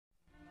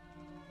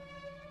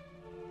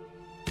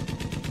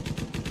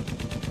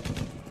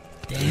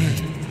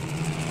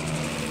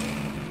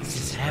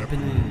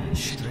happening in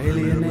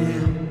Australia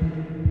now?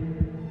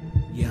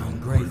 You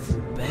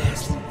ungrateful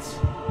bastards.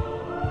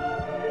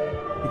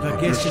 Look, I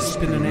guess you're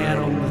spinning out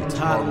on the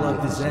title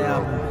of this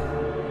album.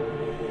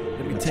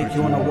 Let me take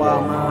you on a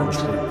wild mind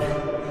trip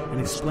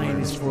and explain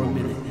this for a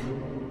minute.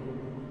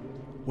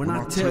 When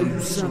I tell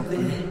you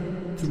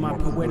something through my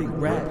poetic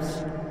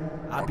raps,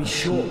 I be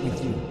short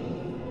with you.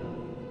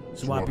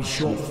 So I be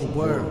short for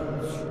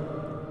words.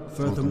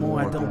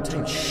 Furthermore, I don't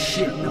take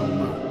shit no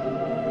more.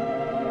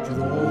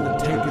 Through all the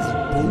takers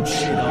of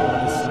bullshit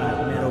artists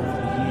I've met over the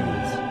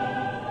years.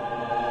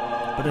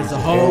 But as a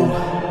whole,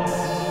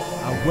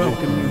 I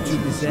welcome you to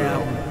this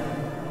album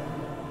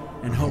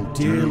and hope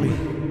dearly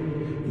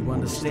you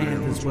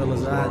understand as well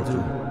as I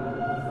do.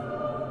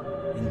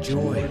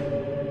 Enjoy.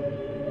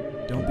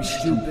 Don't be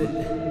stupid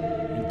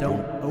and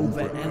don't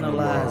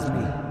overanalyze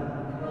me.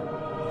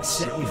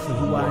 Accept me for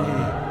who I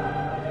am.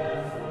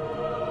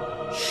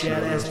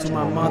 Shout outs to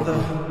my mother,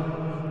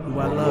 who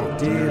I love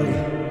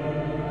dearly.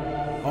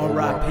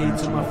 R.I.P.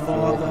 to my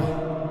father.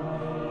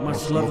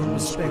 Much love and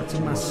respect to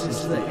my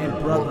sister and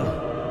brother.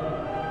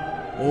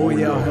 All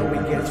y'all help me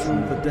get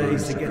through the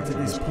days to get to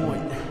this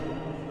point.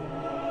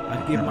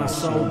 I give my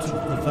soul to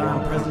the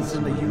divine presence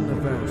in the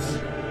universe.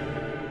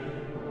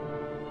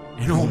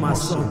 And all my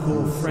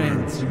so-called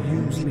friends who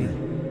use me.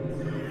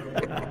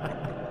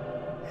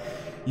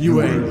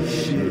 You ain't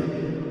shit.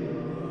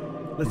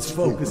 Let's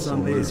focus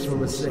on this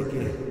for a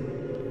second.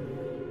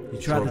 You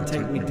tried to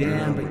take me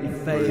down, but you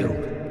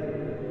failed.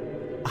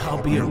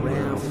 I'll be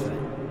around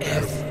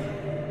forever.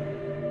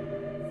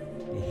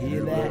 You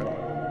hear that?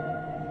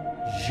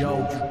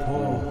 Jhal,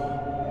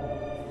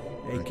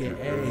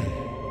 aka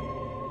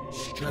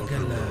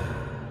Struggler.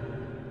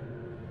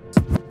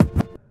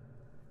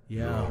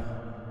 Yo,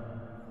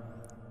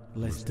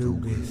 let's do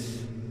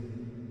this.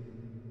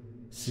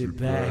 Sit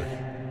back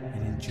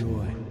and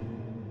enjoy.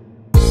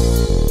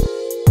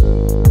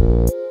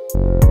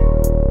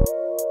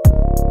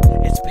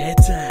 It's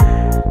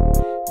bedtime.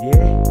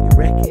 Yeah, you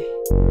reckon?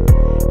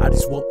 I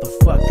just woke the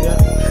fuck up.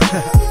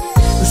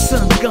 The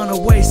sun's gone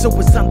away, so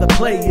it's time to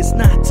play. It's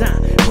night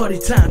time, party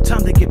time,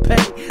 time to get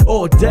paid.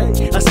 All day,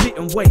 I sit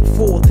and wait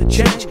for the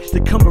change to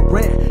come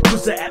around,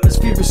 cause the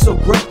atmosphere is so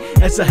great.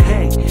 As I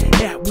hang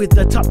out with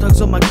the top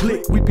dogs on my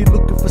clique, we be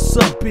looking for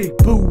some big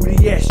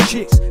booty ass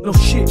chicks. No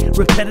shit,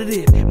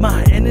 repetitive,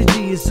 my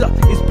energy is up.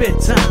 It's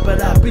bedtime,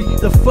 but I be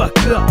the fuck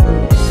up.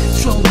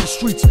 Trolling the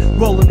streets,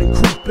 rolling and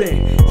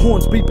creeping,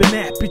 horns beeping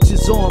at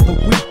bitches on the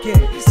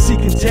weekend.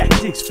 Seeking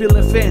tactics,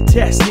 feeling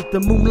fantastic. The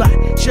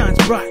moonlight shines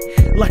bright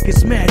like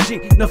it's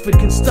magic. Nothing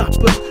can stop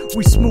us,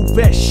 we smooth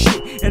as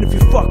shit. And if you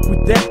fuck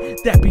with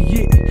that, that be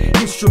it.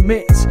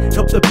 Instruments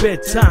help the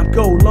bedtime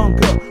go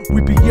longer.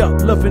 We be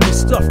up loving this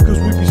stuff cause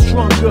we be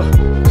stronger.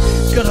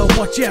 Gotta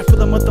watch out for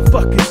the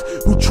motherfuckers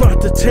who try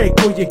to take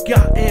all you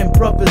got. And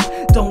brothers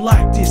don't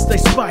like this, they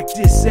spike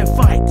this and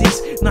fight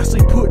this.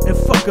 Nicely put and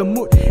fuck a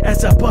moot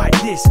as I bite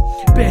this.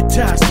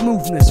 Bedtime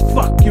smoothness,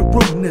 fuck your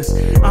rudeness.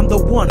 I'm the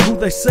one who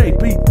they say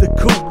be the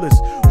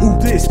coolest. Who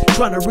this?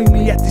 Trying to ring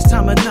me at this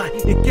time of night.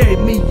 It gave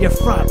me a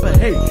fright, but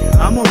hey,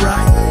 I'm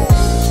alright.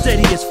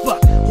 Steady as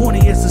fuck,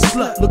 horny as a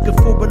slut, looking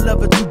for a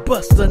lover to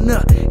bust a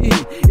nut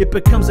in. It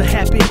becomes a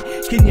habit.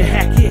 Can you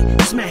hack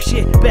it, smash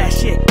it,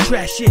 bash it,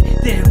 trash it,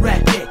 then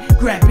rap it,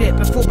 grab it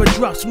before it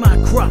drops my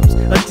crops.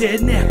 A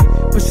dead now,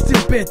 but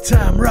still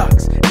bedtime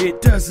rocks.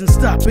 It doesn't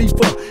stop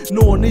either,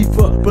 nor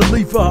neither.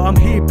 Believer, I'm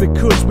here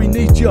because we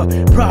need your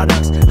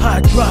products.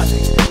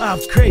 Hydraulics,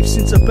 I've craved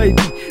since a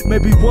baby.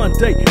 Maybe one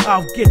day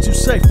I'll get to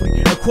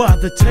safely acquire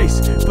the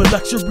taste for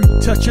luxury,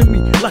 touching me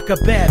like a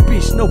bad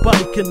bitch.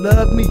 Nobody can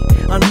love me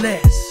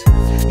unless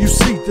you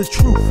see the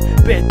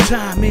truth.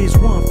 Bedtime is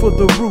one for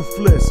the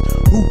ruthless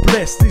who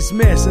bless this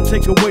mess and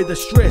take away the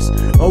stress.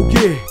 Oh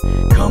yeah,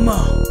 come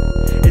on,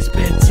 it's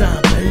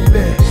bedtime,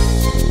 baby.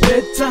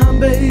 Bedtime,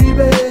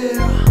 baby.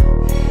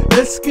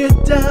 Let's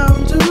get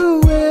down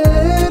to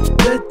it.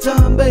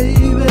 Bedtime,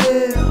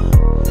 baby.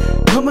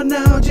 Come on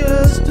now,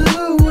 just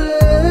do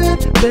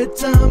it.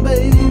 Bedtime,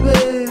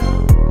 baby.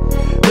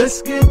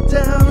 Let's get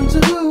down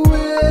to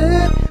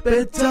it.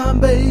 Bedtime,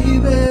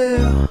 baby.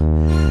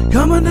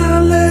 Come on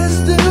now, let's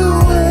do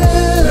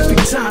it. Every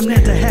time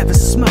now to have a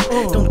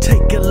smoke, don't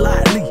take it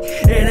lightly,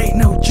 it ain't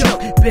no joke.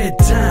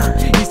 Bedtime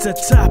is a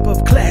type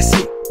of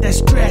classic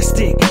that's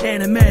drastic,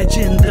 and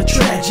imagine the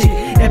tragic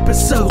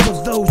episodes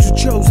of those who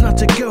chose not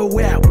to go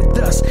out with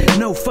us.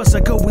 No fuss, I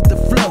go with the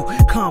flow.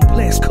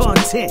 Complex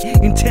content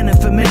intended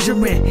for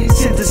measuring.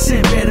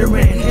 Sentencing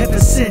veteran, ever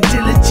sent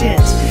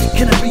diligence.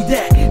 Can it be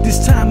that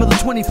this time of the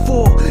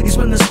 24 is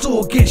when the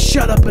store gets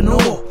shut up and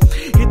all?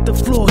 Hit the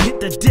floor, hit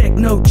the deck,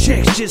 no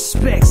checks, just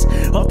specs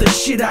of the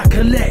shit I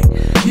collect.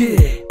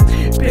 Yeah.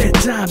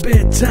 Bedtime,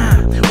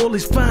 bedtime, all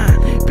is fine.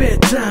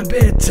 Bedtime,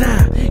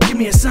 bedtime, give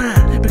me a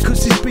sign.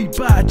 Because this beat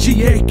by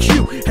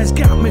GAQ has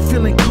got me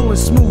feeling cool and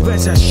smooth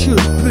as I should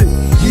be.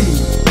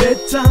 Yeah.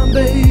 Bedtime,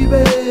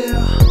 baby.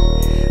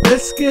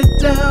 Let's get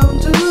down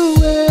to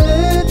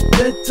it.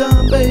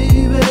 Bedtime,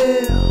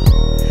 baby.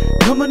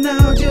 Come on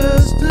now,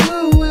 just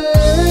do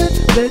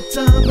it.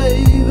 Bedtime,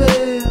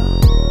 baby.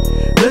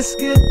 Let's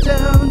get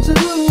down to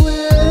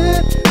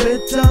it.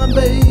 Bedtime,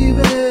 baby.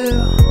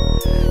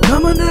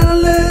 Come on now,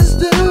 let's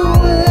do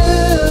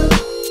it.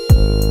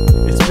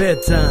 It's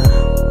bedtime.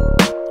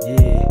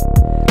 Yeah,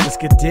 let's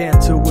get down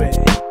to it.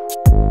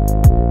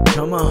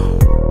 Come on,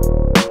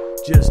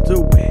 just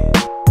do it.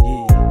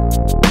 Yeah,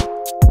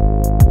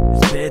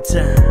 it's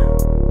bedtime.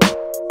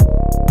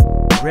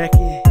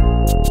 Record.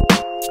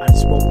 I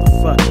just woke the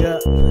fuck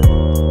up.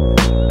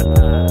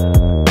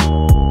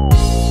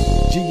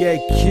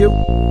 GAQ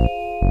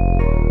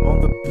on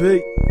the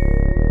beat.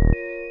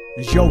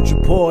 It's Yoja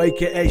Boy,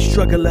 aka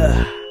Struggler,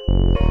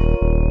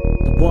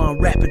 the one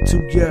rapping to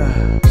ya.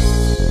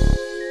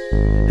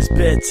 It's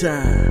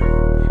bedtime,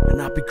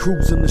 and I'll be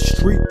cruising the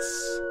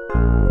streets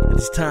at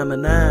this time of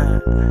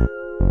night,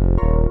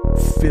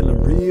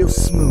 feeling real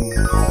smooth.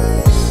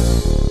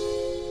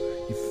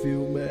 You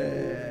feel me?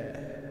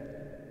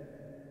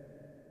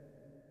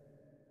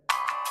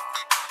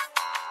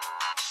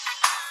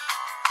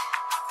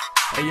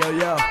 Hey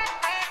yo,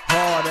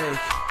 heartache.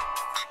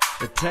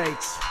 It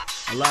takes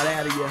a lot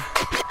out of you.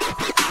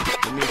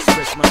 Let me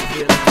express my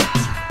feelings.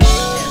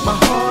 My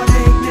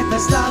heartache never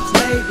stops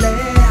lately,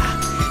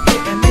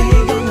 hitting me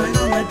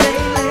on a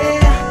daily.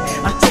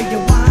 I tell you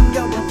why I'm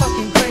going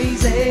fucking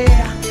crazy,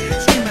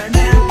 screaming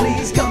out,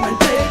 please come and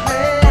take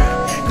me.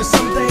 Cause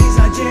some days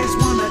I just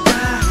wanna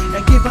die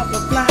and give up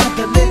the fly.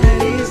 The limit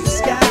is the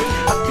sky.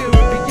 I feel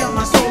beyond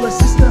my solar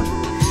system,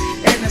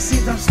 and it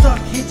seems I'm stuck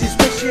here just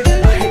wishing.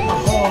 I hate my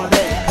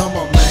heartache. Come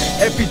on,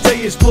 man. Every day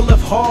is full of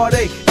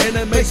heartache, and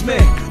it makes me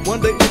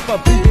wonder if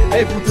I'll be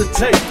able to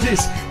take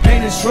this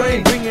pain and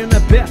strain, bringing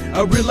about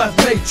a real life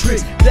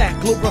matrix that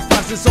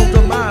glorifies its own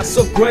demise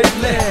so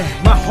greatly.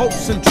 My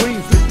hopes and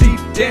dreams are deep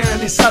down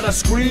inside. I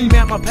scream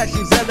out my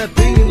passions that have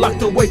been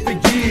locked away for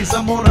years.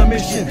 I'm on a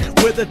mission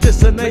where the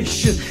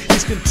destination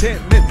is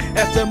contentment.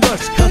 After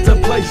much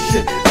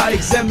contemplation, I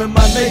examine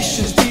my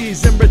nation's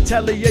fears and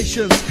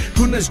retaliations.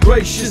 Goodness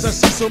gracious, I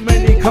see so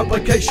many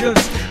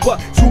complications, but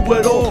through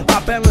it all, I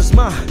balance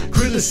my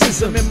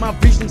criticism, and my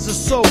visions are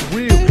so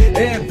real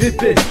and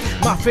vivid.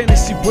 My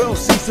fantasy world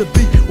seems to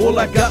be all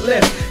I got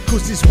left,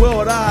 cause this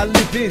world I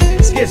live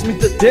in scares me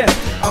to death.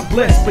 I'm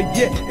blessed, but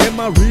yet am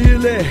I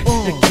really?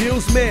 It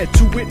kills me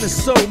to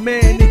witness so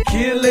many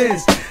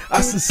killings.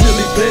 I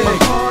sincerely beg. My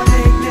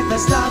heartache never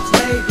stops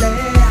lately,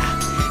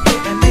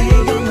 hitting me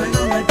on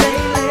a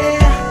daily.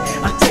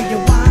 I tell you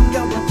why I'm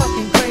going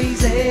fucking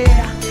crazy,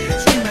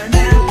 screaming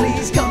out,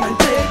 please come and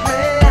take me.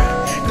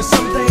 Cause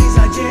some days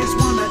I just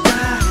wanna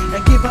die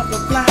and give up the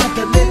fly.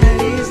 The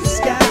limit is the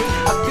sky.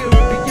 I feel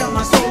beyond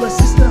my solar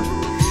system,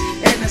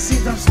 and it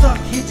seems I'm stuck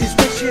here just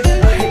wishing.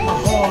 I hate my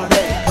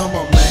heartache. Come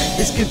on, man.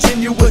 It's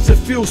continuous, it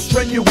feels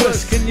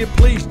strenuous. Can you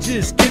please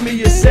just give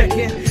me a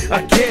second?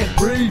 I can't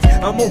breathe,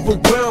 I'm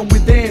overwhelmed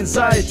with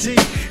anxiety,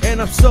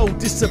 and I'm so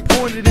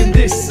disappointed in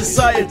this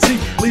society.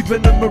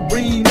 Leaving a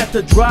Marine at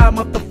the dry,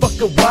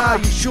 motherfucker, why?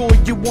 You sure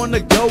you wanna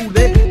go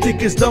there?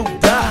 Diggers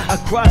don't die. I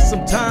cry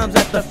sometimes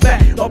at the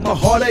fact of my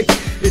heartache.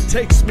 It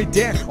takes me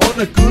down on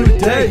a good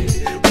day.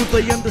 Would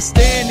they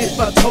understand if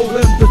I told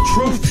them the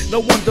truth? No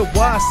wonder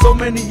why so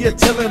many are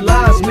telling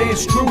lies,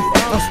 man's truth.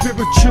 I'm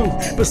spiritual,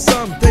 but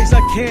some days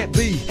I can't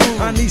be.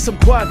 I need some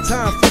quiet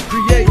time for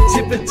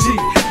creativity.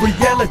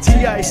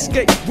 Reality I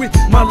escape with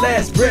my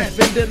last breath,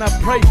 and then I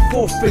pray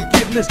for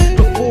forgiveness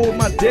before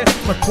my death.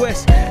 My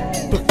quest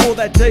before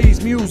that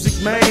day's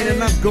music, man,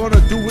 and I'm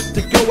gonna do it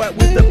to go out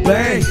with a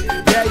bang.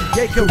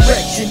 Yeah,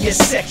 correction, your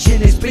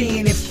section is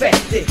being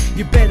infected.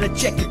 You better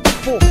check it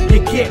before you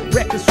get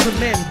records.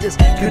 Tremendous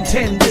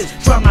contenders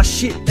try my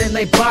shit, then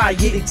they buy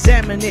it.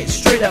 Examine it,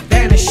 straight up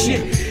vanish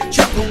it.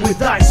 Chopping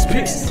with ice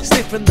picks,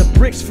 sniffing the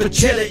bricks for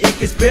cheddar. It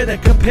gets better,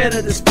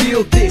 competitors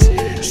feel this.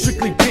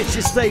 Strictly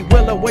bitches stay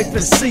well away for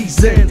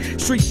season.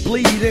 Street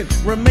bleeding,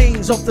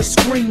 remains of the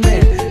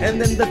screaming, and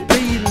then the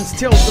beatings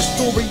tell the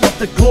story of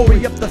the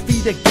glory of the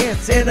feat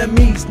against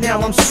enemies. Now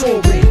I'm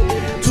soaring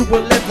to a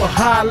level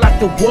high like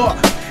the war.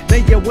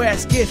 Then your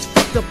ass gets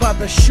fucked up by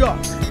the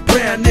shark.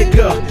 Brown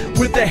nigga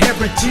with the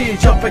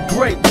heritage of a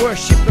great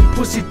worship and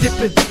pussy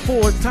dipping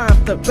before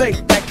time to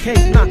bake that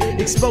cake. Not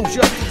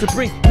exposure to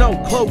bring no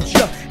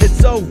closure.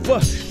 It's over,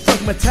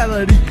 fuck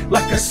mentality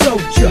like a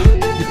soldier.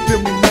 You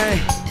feel me, man?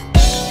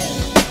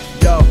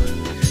 Yo,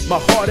 my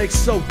heartache's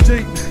so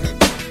deep,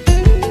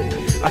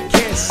 I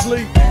can't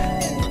sleep.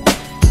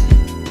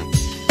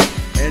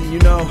 And you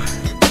know,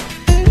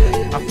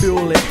 I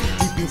feel it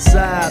deep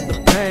inside,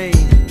 the pain.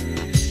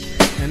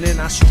 And then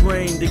I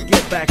strain to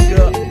get back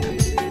up.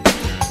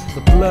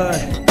 The blood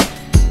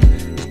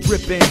is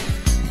dripping.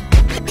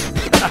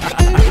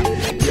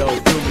 Yo,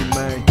 feel me,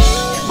 man.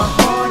 My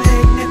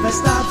heartache never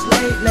stops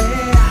lately,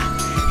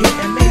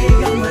 hitting me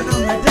on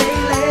a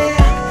daily.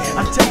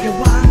 I tell you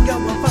why I'm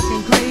going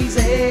fucking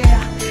crazy,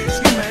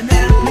 screaming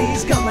out,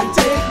 please come and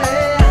take me.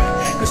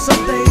 Cause some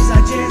days I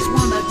just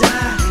wanna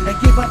die and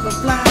give up and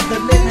fly.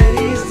 The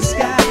limit is the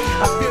sky.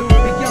 I feel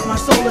beyond my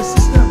solar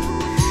system,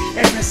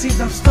 and it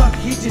seems I'm stuck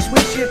here just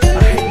wishing.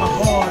 I hate my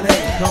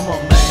heartache. Come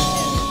on, man.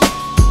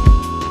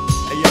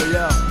 Hey,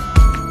 yo,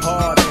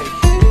 heartache.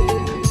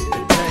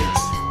 It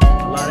takes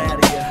a lot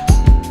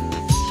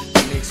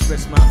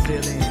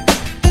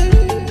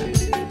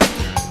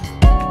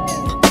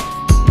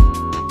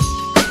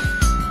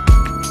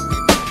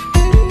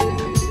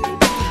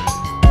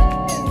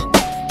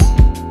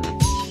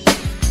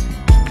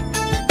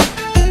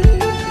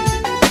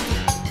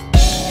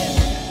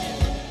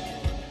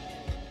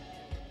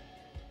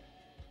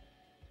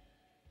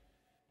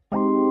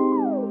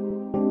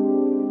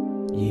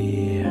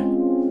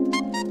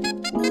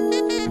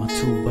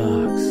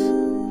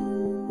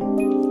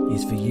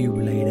you,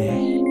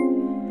 lady.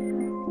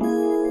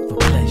 For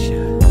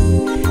pleasure.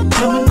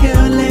 Come on,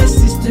 girl, let's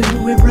just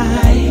do it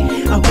right.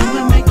 I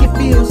wanna make you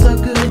feel so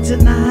good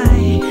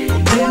tonight.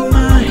 Let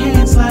my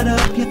hands slide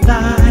up your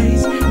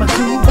thighs. My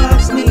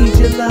toolbox needs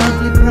your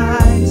lovely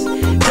prize.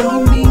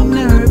 Don't be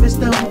nervous,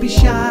 don't be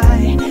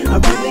shy. I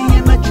really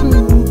am a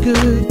true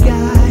good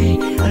guy.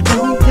 I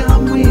don't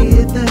come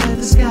with a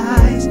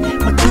disguise.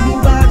 My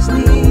toolbox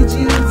needs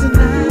you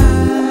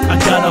tonight. I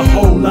got a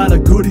whole lot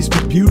of goodies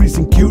for beauties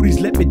and cuties.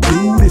 Let me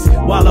do this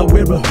while I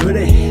wear a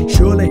hoodie.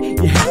 Surely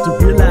you have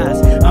to realize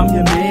I'm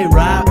your man,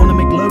 right? Wanna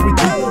make love with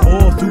you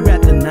all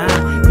throughout the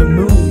night. The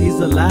moon is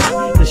a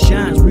light that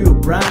shines real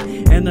bright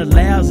and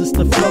allows us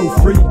to flow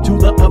free to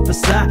the other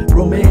side.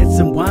 Romance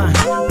and wine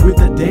with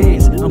a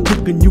dance. I'm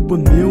cooking you a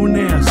meal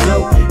now,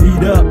 so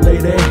eat up,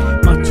 lady.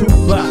 My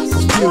toolbox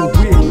is filled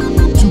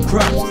with 2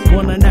 crops.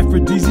 One an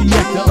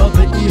aphrodisiac, the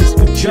other is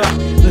the chop.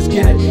 Let's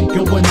get it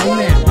going on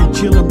now. You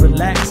chill and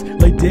relax.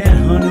 Lay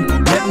down, honey.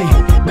 Let me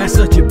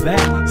massage your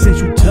back.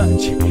 Sensual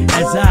touch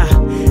as I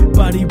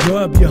body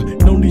rub ya.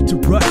 No need to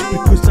rush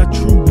because I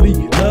truly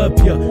love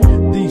ya.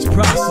 These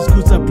prices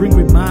cause I bring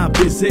with my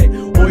visit.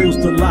 Oil's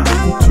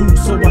delightful too,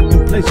 so I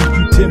can pleasure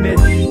you timid.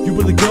 You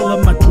were the girl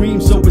of my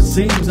dreams, so it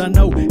seems. I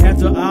know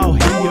after I'll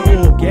hear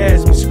your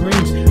orgasmic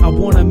screams. I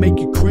wanna make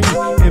you cream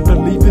and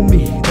believe in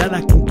me that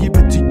I can give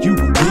it to you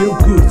real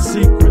good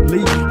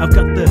secretly. I've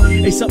got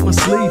the ace up my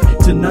sleeve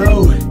to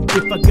know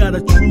if I got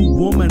a true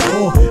woman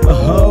or a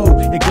hoe.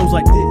 It goes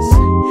like this,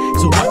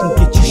 so I can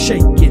get you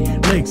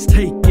shaking, legs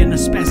taking a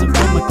spasm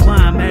from a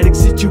climatic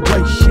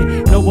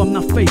situation. No, I'm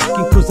not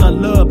faking cause I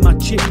love my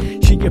chick.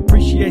 She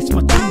appreciates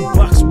my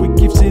toolbox with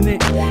gifts in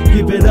it.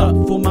 Give it up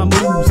for my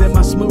moves and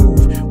my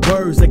smooth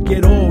words that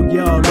get all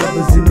y'all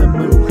lovers in the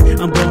mood.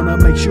 I'm gonna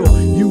make sure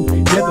you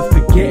never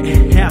forget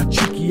how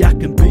tricky I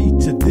can be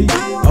to thee.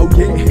 Oh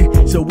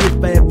yeah, so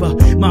if ever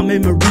my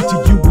memory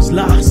to you is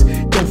lost,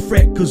 don't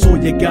fret cause all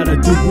you gotta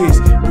do is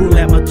pull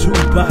out my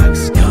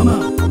toolbox. Come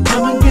on.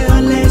 Come on,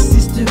 girl, let's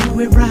just do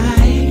it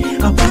right.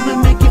 I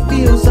wanna make you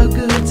feel so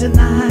good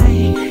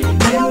tonight.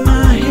 Let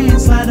my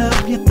hands slide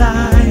up your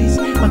thighs.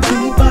 My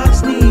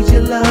toolbox needs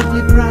your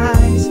lovely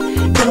prize.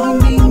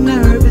 Don't be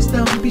nervous,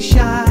 don't be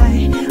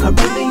shy. I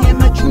really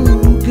am a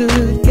true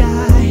good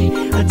guy.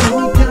 I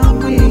don't come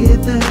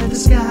with a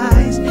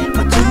disguise.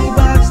 My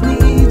toolbox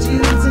needs you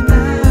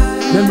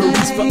tonight.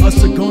 Memories for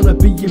us are gonna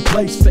be in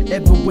place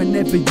forever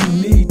whenever you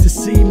need to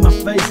see my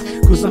face.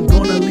 Cause I'm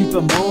gonna leave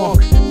a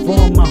mark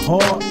from my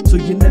heart, so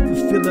you never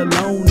feel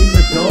alone in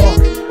the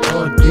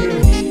dark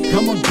again.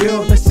 Come on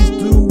girl, let's just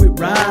do it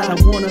right. I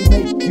wanna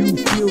make you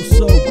feel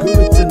so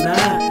good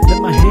tonight.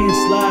 Let my hands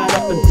slide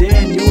up and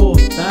down your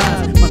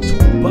thighs. My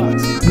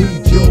toolbox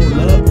needs your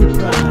lovely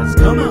prize.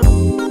 Come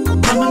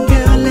on. Come on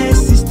girl,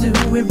 let's just do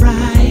it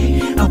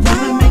right. I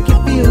wanna make you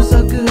feel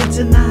so good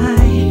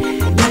tonight.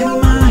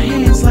 Let my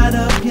hands slide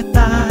up your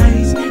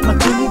thighs. My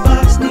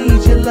toolbox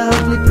needs your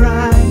lovely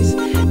prize.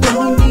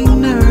 Don't be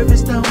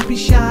nervous, don't be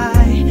shy.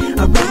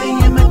 I really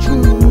am a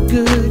true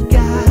good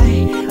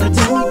guy. I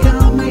don't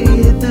come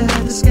with a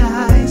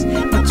disguise.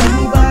 My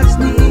toolbox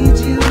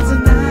needs you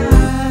tonight.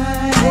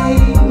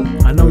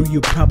 I know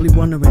you're probably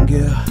wondering,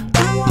 girl,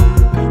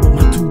 what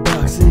my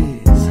toolbox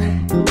is.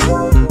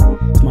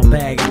 It's my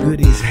bag of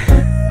goodies.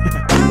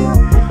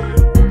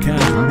 All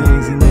kinds of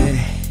things in there,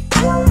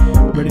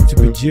 ready to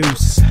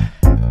produce,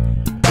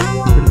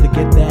 ready to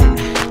get that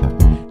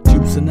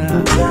juice and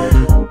out.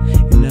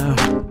 You know,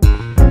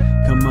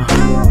 come on,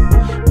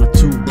 my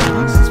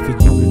toolbox is for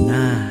you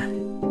tonight.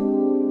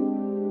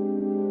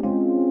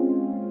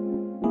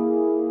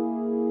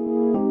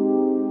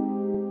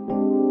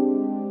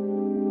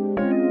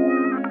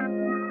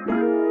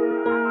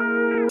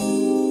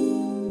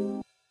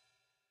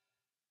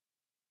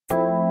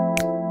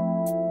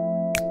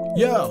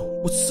 Yo,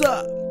 what's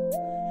up?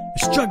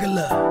 It's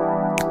Struggler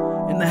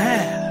in the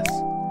house.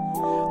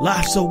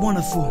 Life's so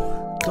wonderful,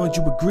 don't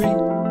you agree?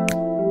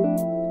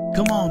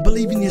 Come on,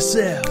 believe in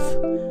yourself.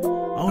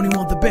 I only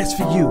want the best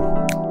for you,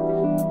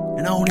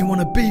 and I only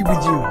want to be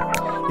with you.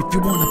 If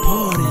you want to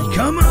party,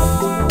 come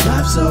on.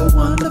 Life's so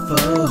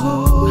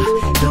wonderful,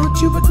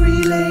 don't you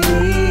agree,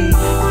 lady?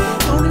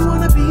 Only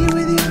wanna be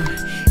with you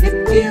if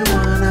you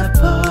wanna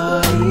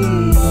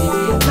party.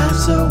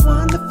 Life's so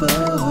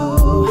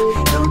wonderful,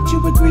 don't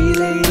you agree,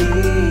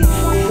 lady?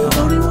 I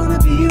only wanna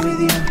be with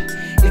you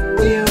if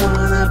you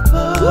wanna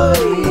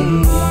party.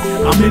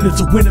 I'm in it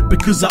to win it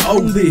because I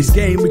own this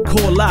game we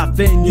call life,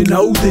 and you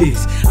know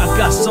this. I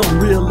got some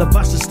real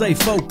advice to stay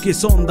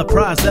focused on the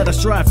prize that I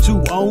strive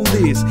to own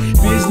this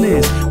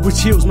business,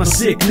 which heals my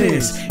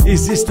sickness.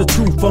 Is this the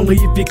truth? Only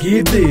if you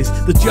give this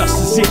the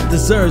justice it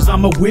deserves.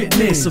 I'm a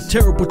witness of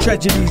terrible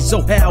tragedies,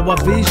 so how I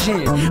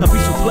vision a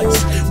peaceful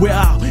place where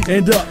I'll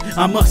end up.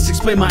 I must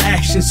explain my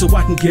actions so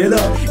I can get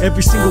up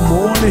every single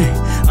morning.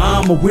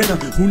 I'm a winner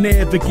who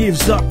never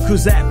gives up,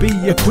 cause that be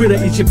a quitter.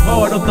 It's your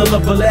part of the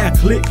love of our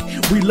clique.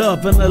 We love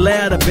and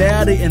loud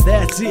about it, and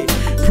that's it.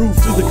 Proof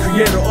to the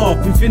creator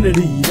of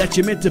infinity that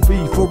you're meant to be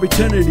for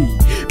eternity.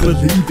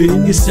 Believe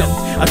in yourself.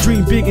 I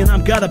dream big and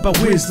I'm guided by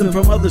wisdom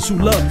from others who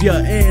love ya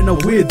and are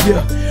with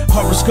ya.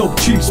 Horoscope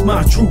chiefs,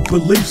 my true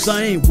beliefs.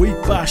 I ain't weak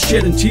by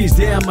shedding tears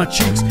down my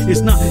cheeks.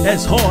 It's not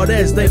as hard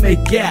as they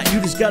make out.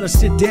 You just gotta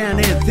sit down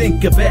and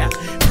think about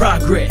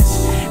progress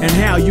and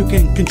how you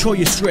can control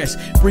your stress.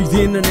 Breathe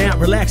in and out,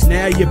 relax,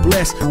 now you're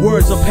blessed.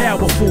 Words are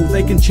powerful,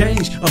 they can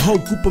change a whole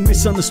group of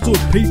misunderstood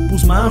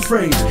people's mind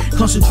frames.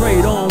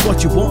 Concentrate on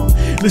what you want,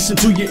 listen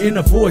to your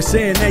inner voice,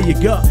 and there you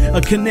got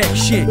a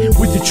connection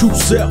with your true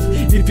self.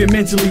 If you're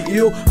mentally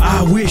ill,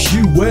 I wish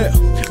you well.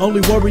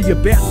 Only worry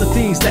about the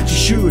things that you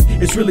should.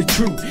 It's really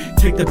true,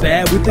 take the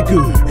bad with the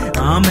good.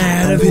 I'm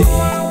out of it.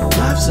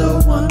 Life's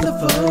so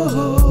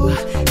wonderful,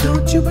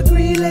 don't you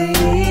agree,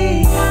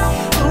 lady?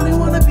 Only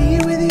wanna be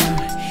with you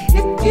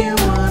if you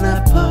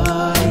wanna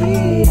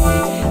party.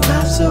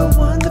 Life's so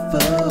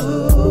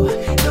wonderful,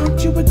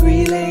 don't you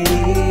agree,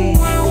 lady?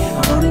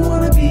 I only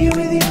wanna be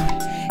with you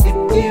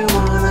if you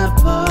wanna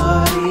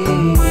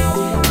party.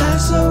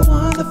 Life's so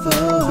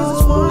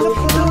wonderful,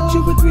 don't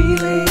you agree,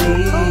 lady?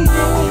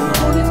 I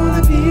only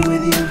wanna be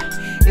with you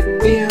if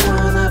you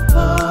wanna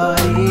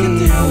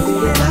party.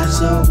 Life's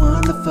so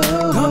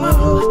wonderful,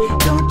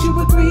 don't you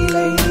agree,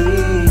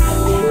 lady?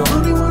 I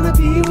only wanna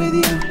be with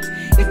you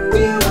if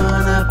you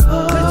wanna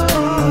party.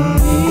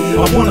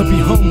 I wanna be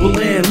humble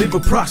and live a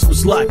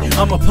prosperous life.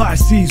 I'm a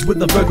Pisces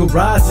with a Virgo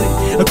rising.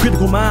 A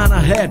critical mind I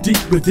have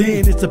deep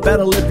within. It's a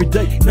battle every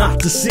day not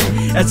to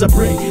sin. As I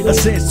bring a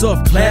sense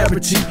of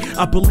clarity,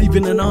 I believe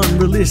in an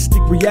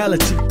unrealistic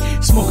reality.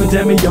 Smoking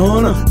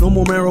Damiana, no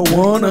more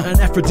marijuana. An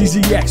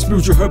aphrodisiac,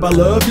 spiritual herb, I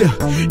love ya.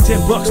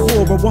 $10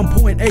 for a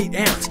 1.8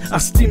 ounce. I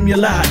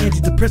stimulate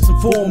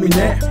antidepressant for me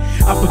now.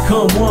 I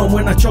become one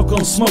when I choke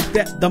on smoke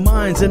that the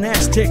minds and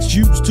Aztecs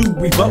used to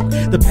evoke.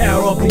 The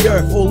power of the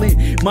earth, all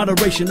in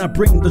moderation. I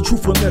bring the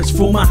truthfulness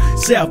for my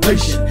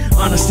salvation.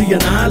 Honesty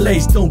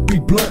annihilates, don't be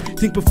blunt.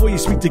 Think before you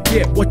speak to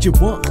get what you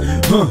want.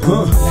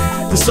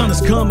 The sun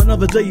has come,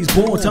 another day is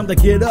born. Time to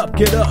get up,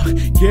 get up,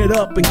 get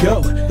up and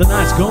go. The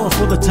night's gone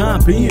for the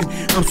time being.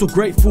 I'm so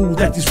grateful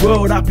that this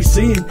world I be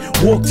seeing.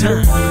 Walk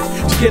time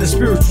to get a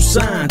spiritual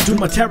sign. Do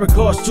my tarot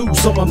cards too,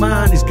 so my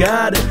mind is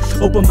guided.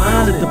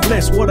 Open-minded to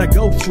bless what I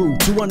go through.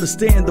 To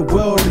understand the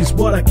world is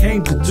what I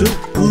came to do.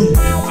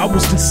 I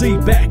was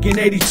conceived back in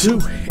 82.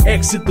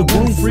 Exit the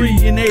womb free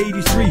in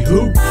 83.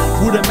 Who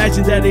would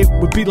imagine that it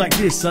would be like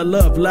this? I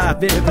love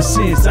life ever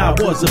since I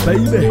was a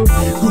baby.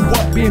 Grew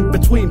up in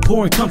between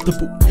poor and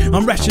comfortable.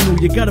 I'm rational,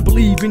 you gotta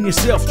believe in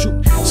yourself,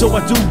 true. So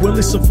I do and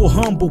listen for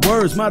humble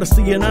words.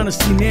 Modesty and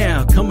honesty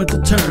now coming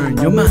to turn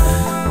your mind.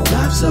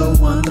 Life's so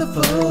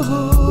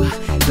wonderful,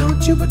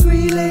 don't you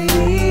agree,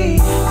 lady?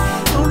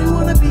 Only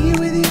wanna be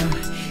with you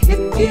if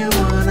you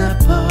wanna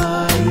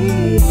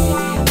party.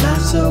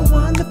 Life's so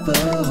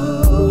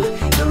wonderful,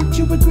 don't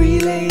you agree,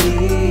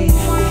 lady?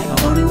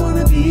 I only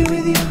wanna be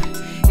with you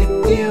if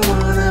you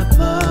wanna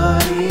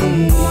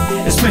party.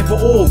 It's meant for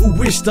all who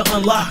wish to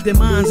unlock their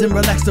minds and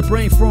relax the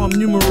brain from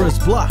numerous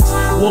blocks.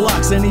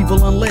 Warlocks ain't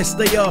evil unless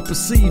they are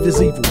perceived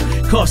as evil.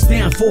 Cost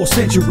down for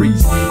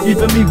centuries.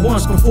 Even me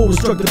once before was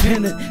drug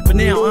dependent, but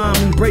now I'm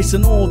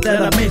embracing all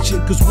that I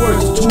mentioned. Cause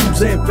words are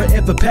tools and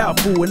forever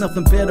powerful, and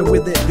nothing better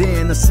with it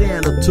than the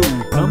sound of two.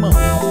 Come on.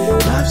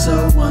 Life's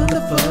so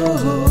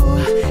wonderful,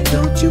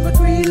 don't you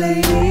agree,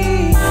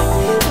 lady?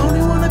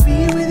 Only wanna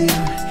be with you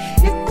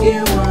if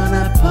you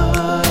wanna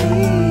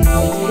party.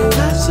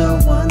 Life's so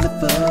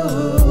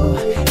wonderful,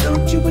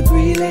 don't you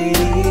agree,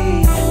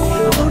 lady?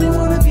 I only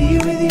wanna be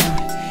with you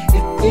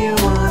if you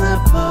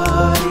wanna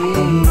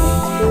party.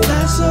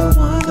 Life's so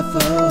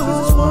wonderful,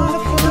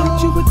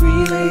 don't you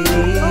agree,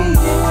 lady?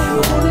 I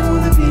only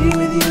wanna be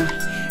with you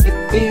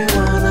if you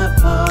wanna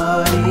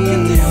party.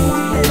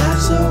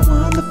 Life's so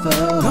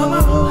wonderful,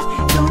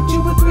 don't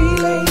you agree,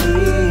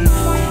 lady?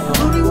 I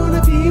only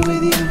wanna be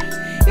with you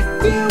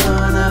if you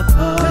wanna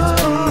party.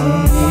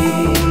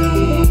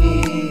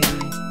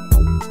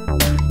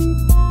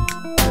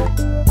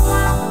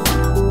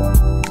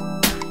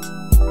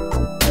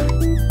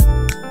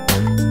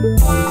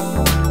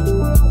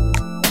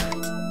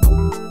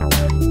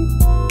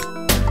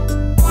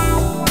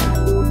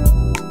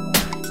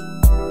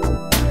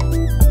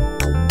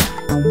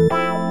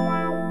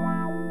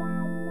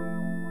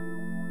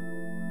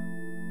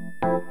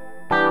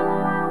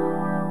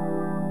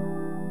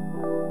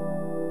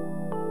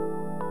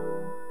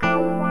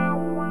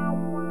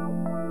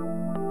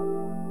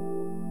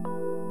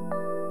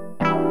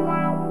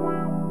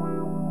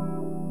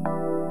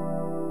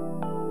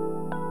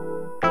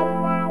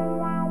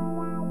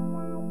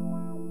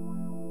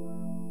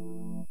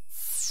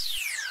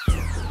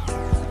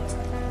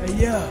 Hey,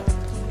 yo.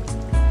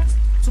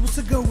 So what's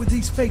the go with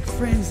these fake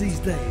friends these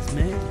days,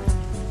 man?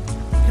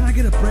 Can I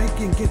get a break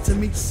and get to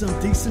meet some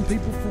decent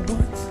people for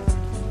once?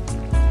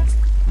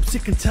 I'm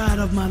sick and tired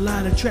of my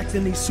light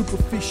attracting these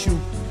superficial,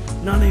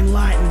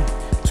 non-enlightened,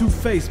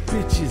 two-faced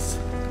bitches.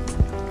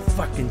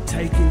 Fucking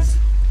takers.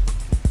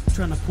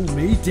 Trying to pull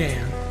me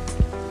down.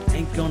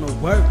 Ain't gonna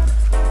work.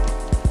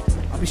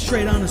 be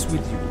straight honest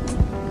with you.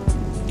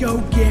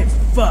 Go get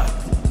fucked.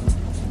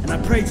 And I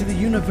pray to the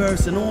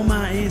universe and all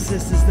my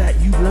ancestors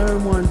that you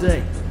learn one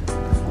day,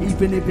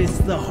 even if it's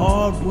the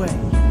hard way.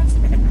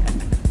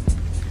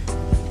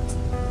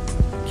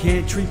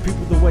 Can't treat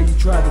people the way you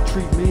try to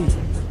treat me.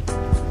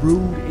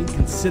 Rude,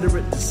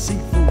 inconsiderate,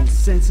 deceitful,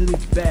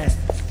 insensitive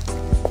bastard.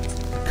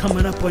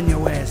 Coming up on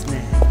your ass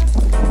now.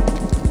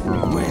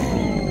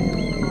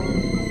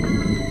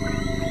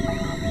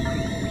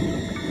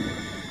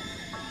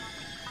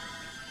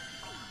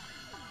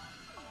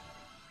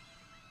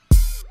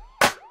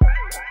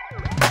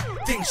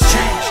 Things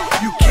change,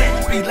 you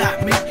can't be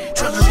like me.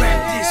 Tryna rap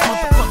this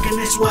motherfucking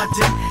that's what I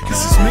did.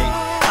 This is me,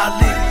 I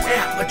live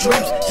out my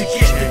dreams to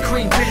get the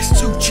cream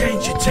best to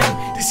change your team.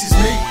 This is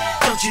me,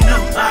 don't you know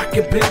I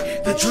can be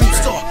the dream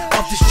star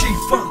of this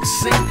G-Funk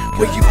scene.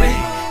 Where you be,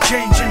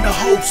 changing the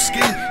whole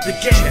scheme. The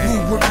game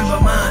will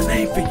remember my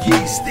name for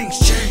years. Things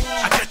change,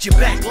 I got your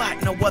back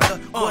like no other.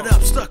 What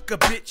up, stuck a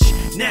bitch,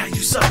 now you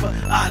suffer.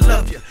 I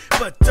love you,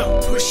 but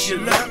don't push your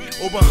luck,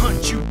 or I'll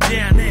hunt you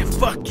down and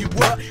fuck you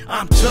up.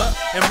 I'm tough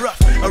and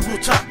rough, a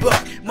real top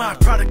buck. My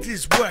product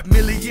is worth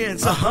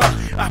millions,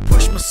 I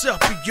push myself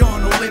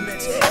beyond all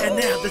limits, and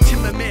now the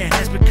timber man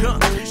has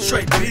become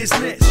straight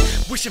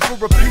business. Wishing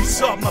for a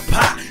piece of my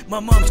pie. My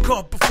mom's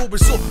called before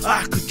it's all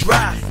I could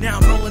drive. Now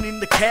I'm rolling in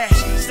the cash,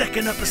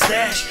 stacking up a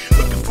stash,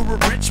 looking for a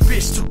rich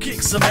bitch to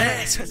kick some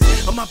ass.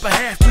 On my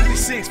behalf, do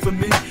these things for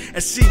me,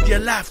 and see your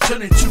life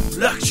turn into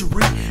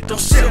luxury. Don't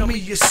sell me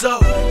your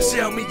soul,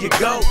 sell me your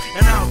gold,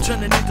 and I'll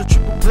turn it into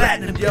triple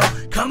platinum, yo.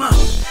 Come on,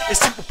 it's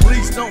simple,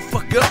 please don't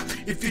fuck up.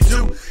 If you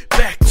do,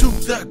 back to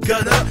the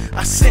gutter.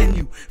 I send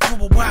you for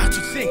a while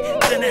to think,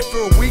 then after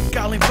a week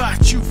I'll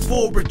invite you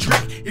for a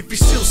drink. If you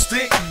still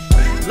stink,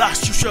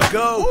 lost you shall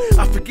go.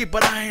 I forget,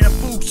 but I ain't a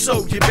fool,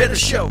 so you better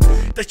show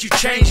that you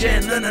change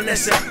and learn a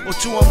lesson or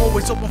two. I'm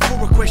always open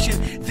for a question.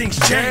 Things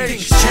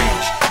change,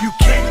 you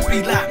can't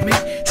be like me.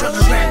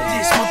 Tryna rap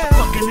this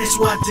motherfucking that's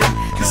what I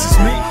did. This is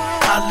me,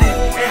 I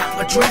live out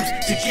my dreams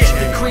to get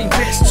the cream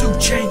best to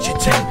change your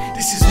team.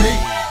 This is me,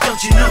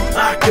 don't you know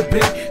I could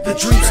be the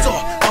dream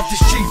star of this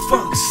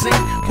G-Funk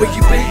scene. Where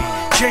you be,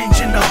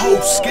 changing the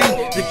whole scheme.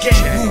 The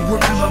game will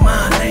remember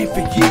my name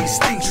for years.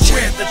 Things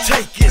where the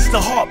takers, the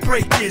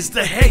heartbreakers,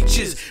 the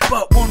haters,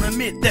 but won't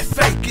admit they're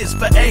fakers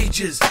for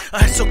ages.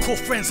 I had so-called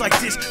friends like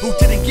this who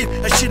didn't give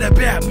a shit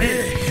about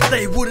me.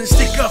 They wouldn't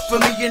stick up for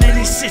me in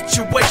any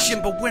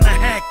situation, but when I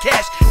had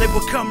cash, they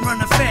would come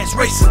running fast,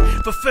 racing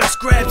for first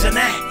grabs and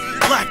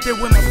act like they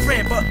were my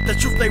friend, but the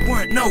truth they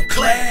weren't no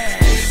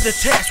class. The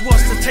task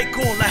was to take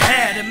all I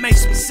had. It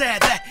makes me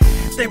sad that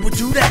they would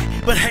do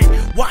that, but hey,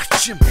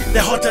 watch them,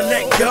 they're hard to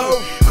let go,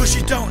 cause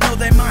you don't know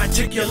they might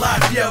take your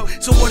life, yo.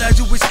 So what I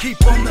do is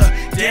keep on the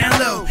down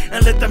low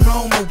and let them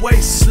roam away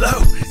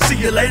slow. See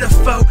you later,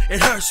 foe, it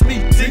hurts me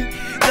deep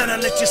that I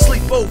let you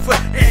sleep over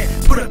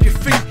and put up your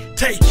feet.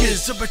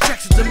 Takers are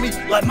attracted to me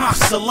like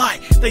moths to light.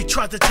 They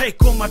tried to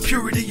take all my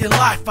purity in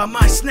life. I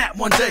might snap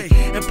one day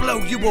and blow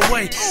you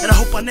away, and I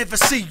hope I never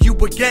see you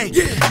again.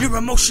 Your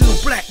emotional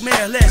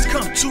blackmail has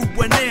come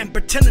to an end,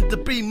 pretending to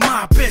be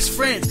my best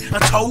friends. I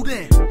told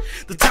them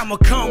the time will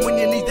come when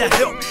you need that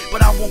help,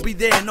 but I won't be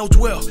there, no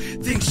dwell.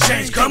 Things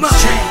change, come on.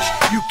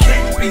 You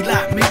can't be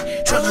like me.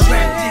 Tryna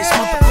rap this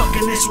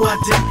motherfucking that's what I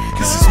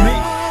did. This is me,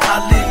 I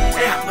live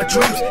out my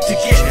dreams to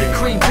get the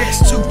cream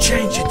best to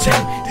change your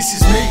team. This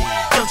is me,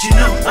 don't you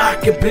know I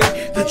can be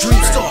the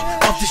dream star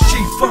of this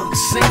G-Funk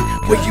scene.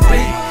 Where you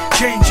be,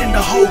 changing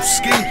the whole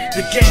scheme.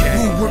 The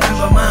game will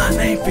remember my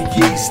name for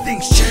years.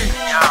 Things change.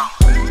 Yo,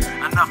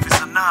 enough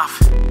is enough.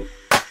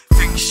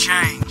 Things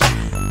change.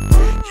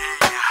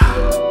 Yeah.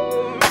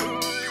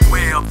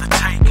 Beware of the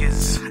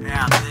takers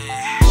out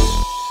there.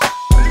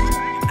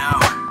 You know,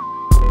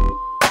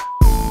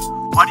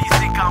 why do you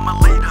think I'm a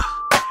leader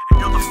and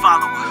you're the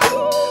follower?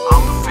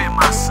 I'll defend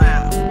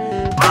myself,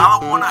 but I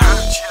don't wanna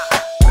hurt you.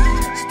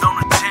 So don't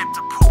attempt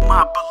to put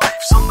my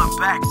beliefs on the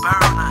back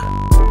burner.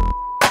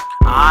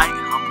 I'm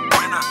a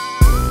winner.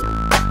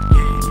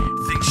 Yeah,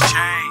 things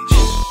change.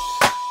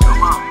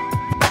 Come on,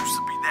 used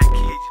to be that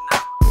kid, you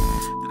know,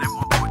 that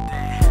everyone put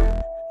there.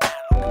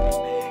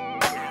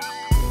 Now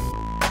look at me,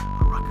 man.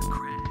 I rock a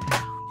crown,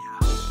 yeah.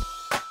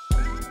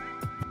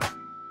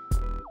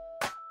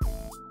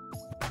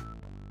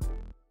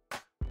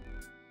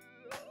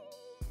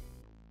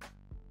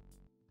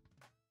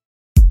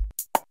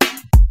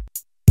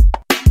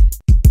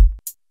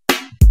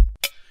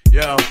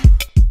 Yo,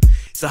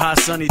 it's a hot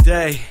sunny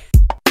day.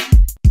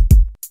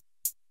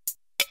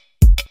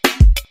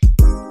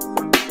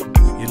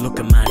 You're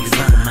looking mighty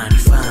fine, mighty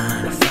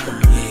fine.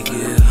 Yeah,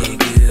 girl.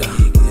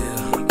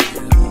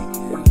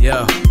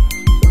 Yo,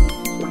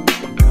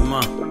 come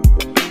on.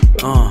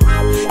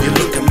 You're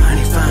looking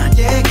mighty fine.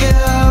 Yeah,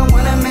 girl,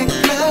 wanna make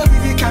love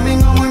if you're coming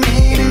home with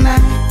me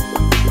tonight.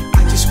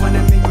 I just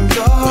wanna make things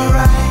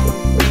alright.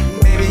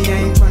 Baby, I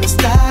ain't tryna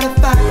start a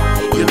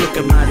fight. You're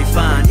looking mighty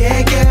fine.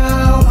 Yeah,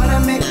 girl, wanna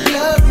make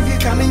love if you're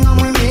coming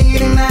home with me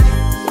tonight.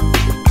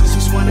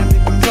 Just wanna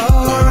make things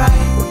alright.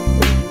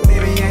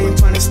 Baby, I ain't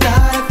tryna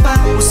start a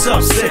fight. What's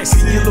up,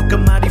 sexy? You're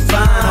looking mighty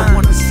fine. I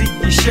wanna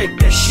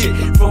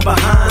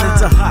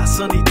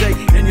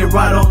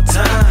right on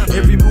time.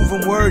 Every move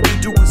and word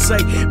you do and say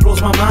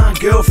blows my mind,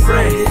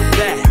 girlfriend.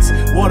 That's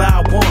what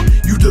I want,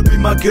 you to be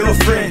my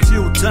girlfriend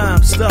till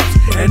time stops.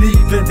 And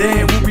even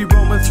then we'll be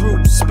roaming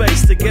through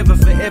space together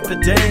forever.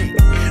 Dang,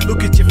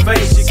 look at your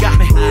face, you got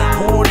me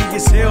horny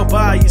as hell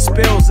by your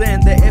spells,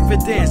 and the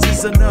evidence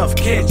is enough,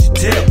 can't you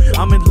tell?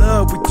 I'm in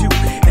love with you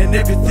and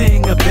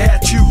everything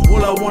about you.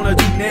 All I wanna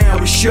do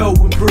now is show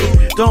and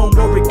prove. Don't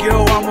worry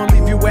girl, I'ma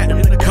leave you out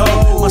in the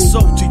cold. My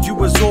soul to you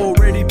has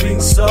already been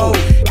sold.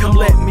 Come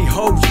let me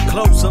hold you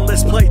close and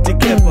let's play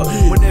together.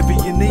 Whenever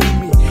you need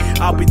me,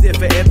 I'll be there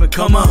forever.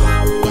 Come on,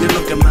 you're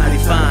looking mighty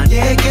fine.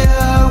 Yeah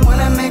girl,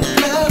 wanna make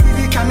love if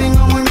you're coming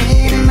home with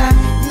me tonight.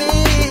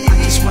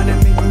 I just wanna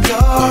make things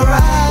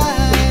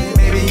alright.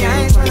 Baby,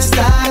 I ain't tryna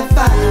start a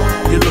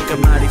fight. You're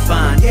looking mighty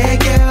fine. Yeah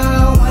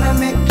girl, wanna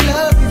make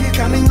love if you're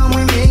coming home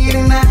with me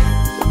tonight.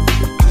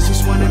 I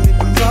just wanna make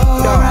things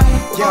alright.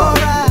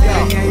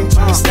 Baby, I ain't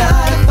tryna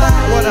start a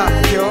fight. What up,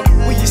 girl?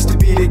 We used to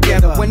be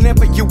together.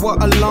 Whenever you were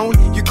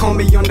alone, you call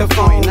me on the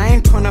phone. I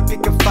ain't tryna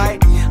pick a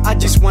fight, I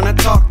just wanna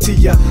talk to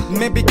ya.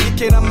 Maybe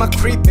kick it on my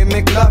creep and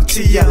make love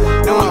to ya.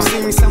 Now I'm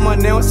seeing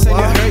someone else and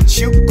it hurt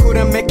you.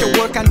 Couldn't make it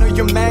work, I know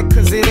you're mad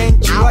cause it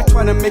ain't you. I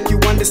tryna make you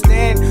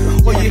understand,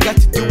 all you got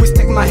to do is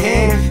take my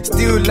hand.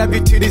 Still love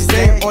you to this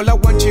day, all I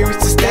want you is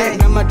to stay.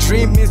 Now my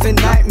dream is a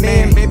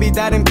nightmare, baby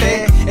that in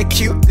bed. A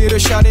cute little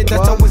shawty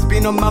that's always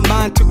been on my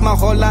mind. Took my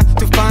whole life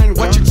to find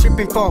what you're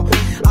tripping for.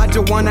 I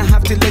don't wanna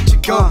have to let you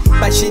go,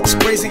 but shit's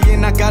crazy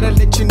and I gotta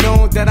let you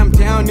know that I'm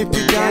down if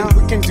you're down.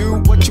 We can do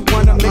what you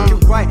wanna, make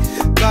it right.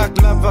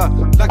 Dark lover,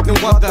 like no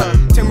other.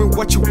 Tell me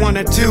what you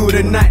wanna do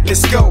tonight,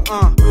 let's go.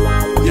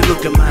 You're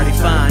looking mighty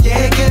fine.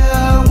 Yeah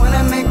girl,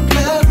 wanna make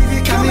love if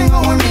you're coming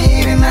home with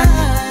me tonight.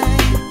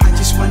 I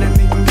just wanna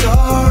make things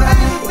alright.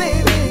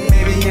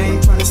 Baby, I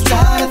ain't tryna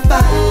start a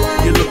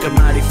fight. You're looking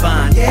mighty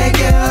fine. Yeah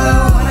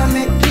girl, wanna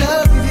make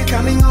love if you're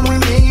coming home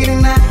with me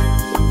tonight.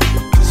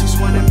 I just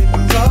wanna make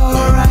things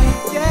alright.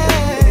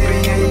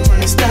 Baby, I ain't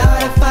tryna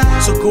start a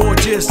fight. So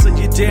gorgeous, are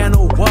you down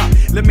or what?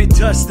 Let me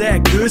touch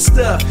that good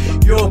stuff,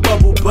 your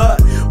bubble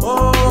butt.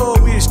 Oh,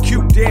 it's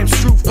cute, damn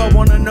truth. I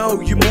wanna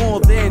know you more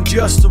than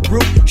just a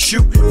root.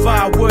 Shoot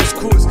fireworks,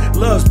 cause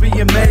love's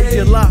being made.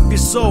 Your life, your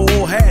soul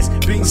has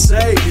been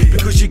saved.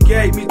 Because you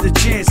gave me the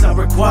chance I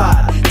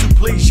required to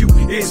please you,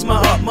 it's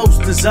my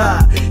utmost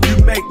desire.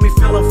 You make me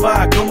feel on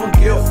fire, come on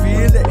girl,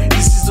 feel it.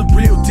 This is a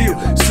real deal,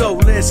 so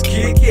let's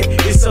kick it.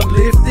 It's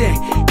uplifting,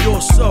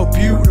 you're so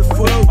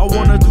beautiful. I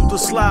wanna do the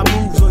slide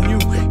moves on you,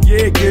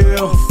 yeah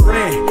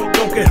girlfriend.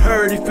 Don't get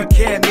hurt if we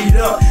can't meet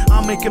up.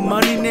 I'm making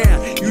money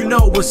now, you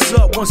know what's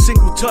up. One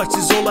single touch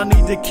is all I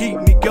need to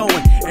keep me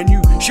going. And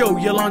you show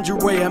your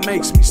lingerie, it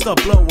makes me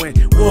stop blowing.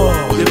 Whoa,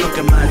 you're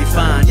looking mighty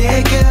fine.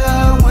 Yeah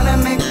girl, wanna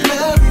make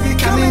love if you're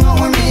coming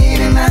home with me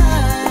tonight.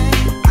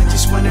 I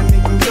just wanna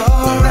make things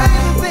alright.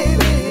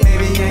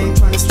 Baby, I ain't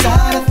tryna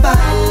start a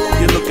fight.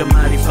 You're looking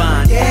mighty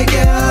fine. Yeah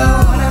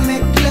girl, wanna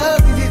make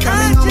love if you're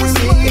coming home with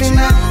me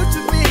tonight.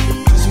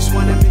 I just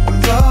wanna make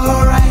things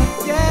alright.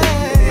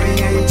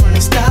 Baby, I ain't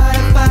tryna start a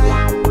fight.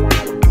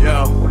 Yo,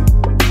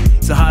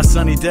 it's a hot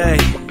sunny day.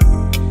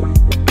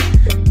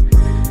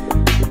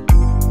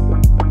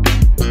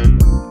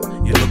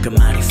 You're looking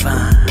mighty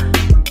fine.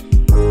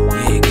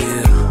 Yeah,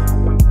 girl.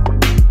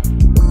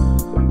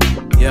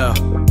 Yo,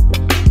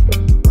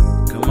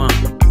 come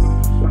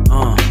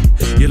on.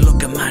 You're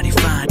looking mighty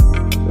fine.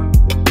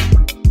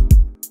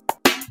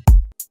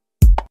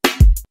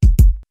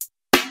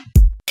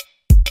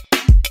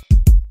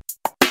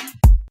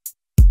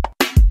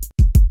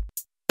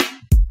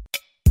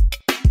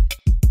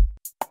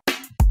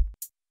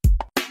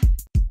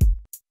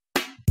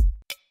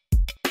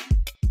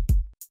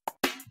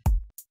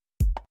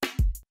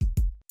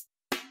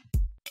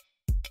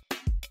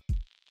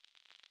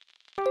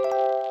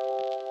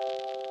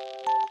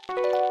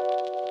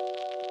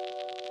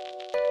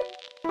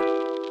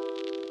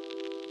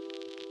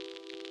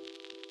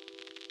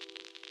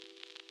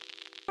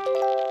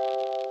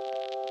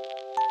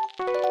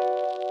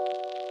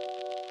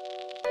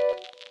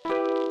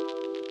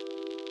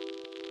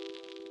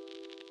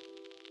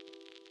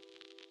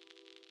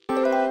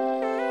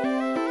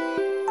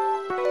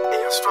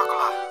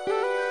 Struggler,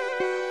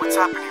 what's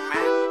happening,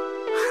 man?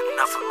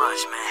 Nothing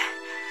much, man.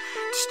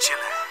 Just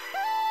chilling.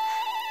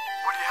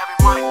 What do you have in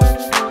mind?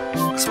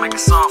 Let's make a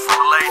song for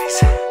the ladies.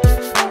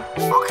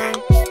 Okay.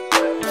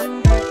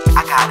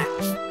 I got it.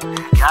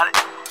 Got it?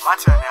 My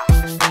turn now.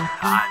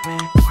 Alright,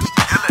 man. What you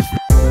feeling?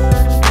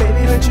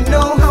 Baby, don't you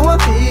know how I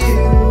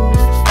feel?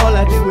 All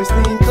I do is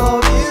think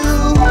of you.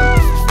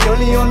 You're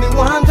the only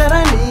one that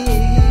I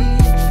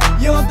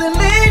need. You're the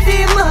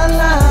lady in my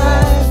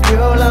life.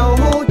 Girl, I'll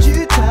hold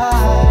you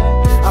tight.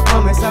 I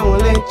promise I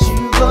won't let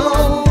you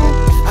go.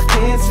 I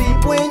can't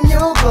sleep when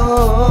you're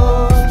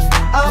gone.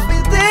 I'll be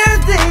there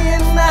day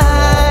and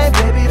night.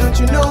 Baby, don't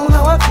you know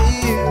how I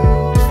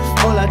feel?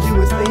 All I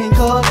do is think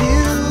of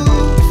you.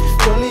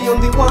 You're the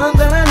only one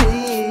that I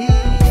need.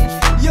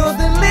 You're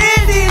the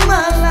lady in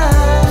my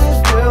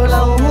life. Girl,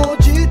 I'll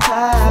hold you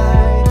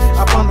tight.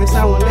 I promise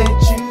I won't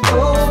let you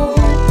go.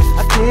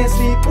 I can't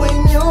sleep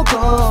when you're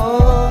gone.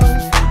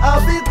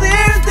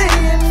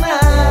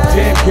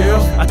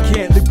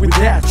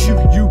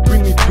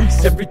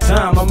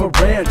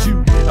 hand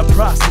you a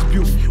priceless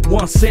beauty,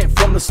 one sent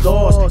from the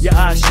stars. Your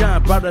eyes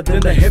shine brighter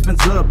than the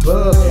heavens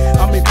above.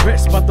 I'm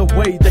impressed by the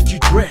way that you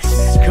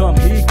dress. Come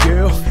here,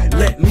 girl,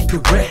 let me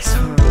caress.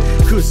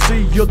 Could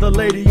see you're the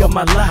lady of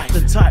my life,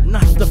 the type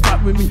not to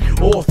fight with me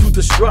all through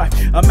the strife.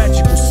 A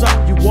magical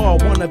sight, you are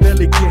one of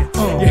elegance.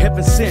 You're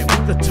heaven sent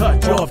with the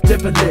touch of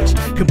devilish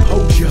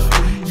composure.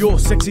 You're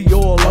sexy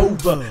all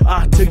over.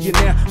 I tell you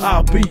now,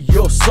 I'll be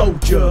your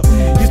soldier.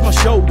 Here's my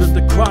shoulder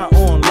to cry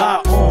on,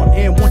 lie on.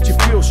 And once you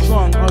feel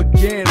strong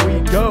again, we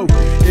go.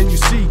 And you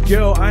see,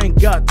 girl, I ain't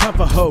got time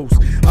for hoes.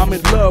 I'm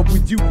in love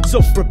with you,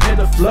 so prepare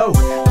to flow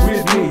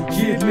with me,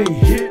 give me,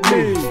 hit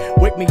me.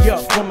 Wake me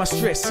up from my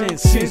stress, and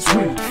since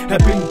we have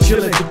been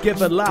chilling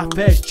together, life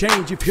has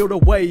changed. You've healed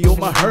away all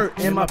my hurt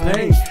and my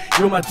pain.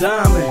 You're my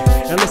diamond,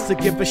 and let's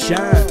together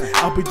shine.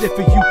 I'll be there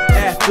for you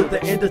after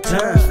the end of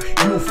time.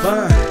 You'll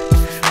find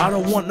I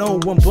don't want no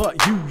one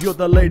but you. You're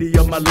the lady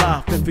of my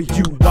life, and for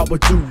you I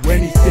would do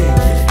anything.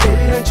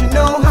 Baby, don't you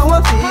know how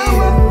I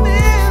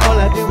feel? All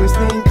I do is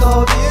think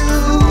of you.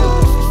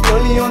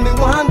 You're the only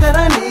one that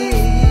I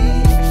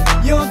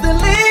need. You're the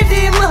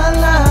lady of my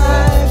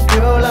life.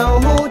 Girl, I'll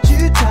hold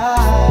you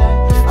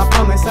tight. I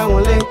promise I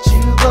won't let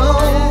you go.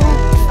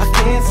 I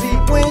can't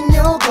sleep when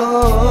you're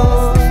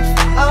gone.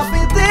 I'll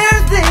be there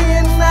day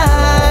and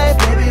night.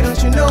 Baby,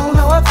 don't you know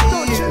how I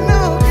feel?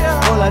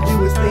 All I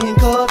do is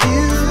think of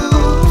you.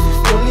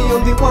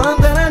 Only one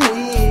that I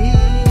need.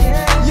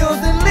 You're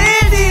the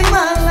lady in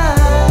my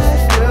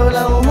life. Girl,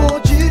 I'll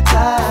hold you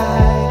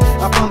tight.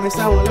 I promise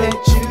I won't let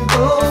you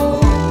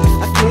go.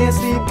 I can't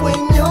sleep when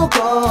you're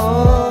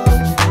gone.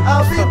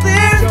 I'll be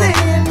there day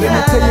and night. Let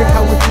me tell you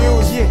how it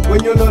feels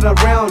when you're not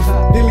around.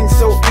 Feeling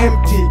so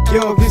empty.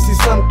 Girl, this is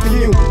something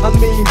new. I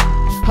mean,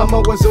 I'm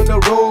always on the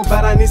road,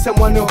 but I need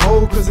someone to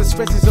hold. Cause the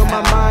stress is on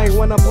my mind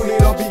when I pull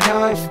it all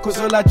behind. Cause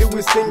all I do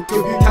is think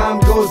of you,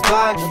 time goes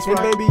by. And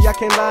baby, I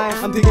can't lie,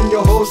 I'm digging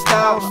your whole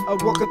style. I'll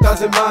walk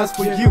 1,000 miles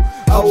for you.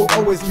 I will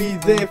always be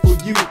there for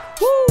you.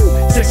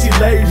 Woo! Sexy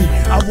lady,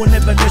 I will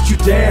never let you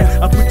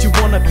down. I put you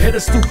on a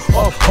pedestal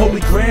of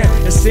holy ground.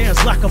 It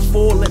sounds like I'm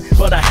falling,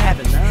 but I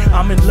haven't.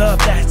 I'm in love,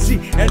 that's it,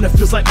 and it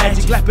feels like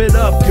magic. Clap it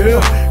up,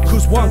 girl,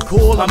 cause one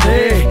call I'm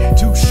there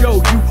to show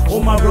you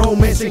all my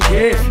romance and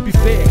care. Be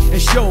fair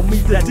and show me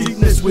that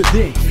deepness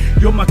within.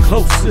 You're my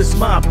closest,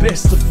 my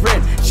best of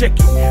friend. Check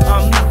it,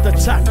 I'm not the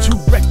type to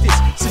wreck this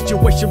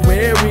situation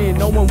we're in.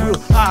 No one will,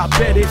 I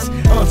bet it's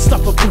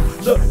unstoppable,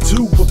 the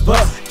two of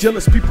us.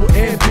 Jealous people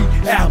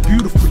envy our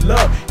beautiful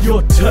love.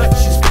 Your touch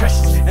is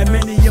precious and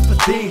many other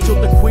things.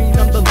 You're the queen,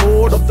 I'm the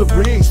lord of the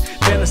rings.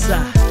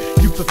 Fantasize,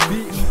 you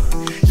fulfill.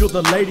 You're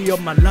the lady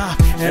of my life,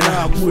 and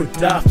I would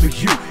die for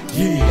you,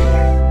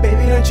 yeah.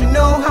 Baby, don't you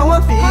know how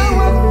I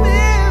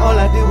feel? All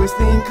I do is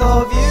think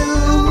of you.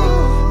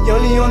 You're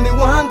the only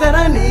one that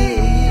I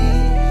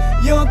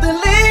need. You're the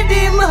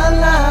lady in my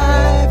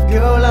life.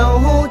 Girl, I'll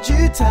hold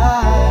you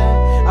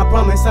tight. I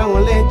promise I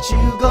won't let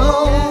you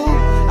go.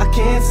 I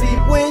can't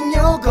sleep when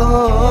you're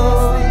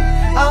gone.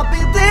 I'll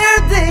be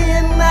there day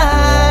and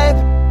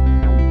night.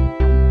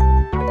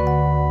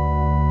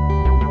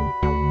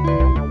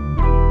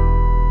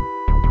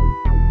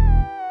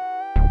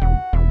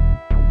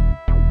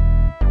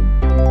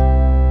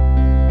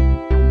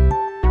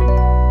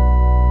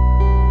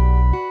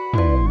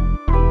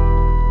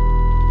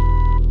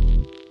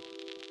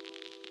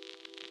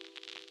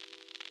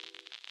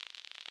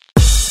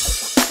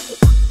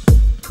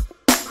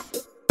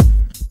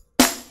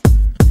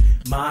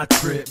 My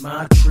trip,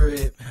 my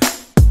trip,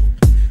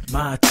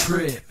 my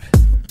trip,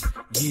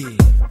 yeah.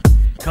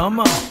 Come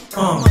on,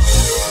 Come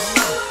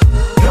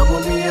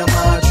with me on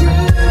my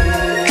trip.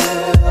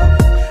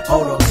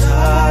 Hold on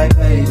tight,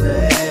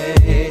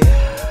 baby.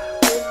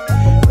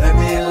 Let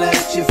me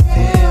let you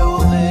feel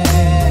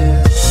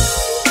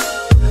this.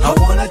 I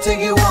wanna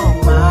take you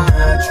on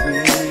my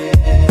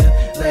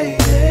trip,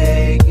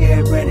 lady.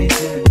 Get ready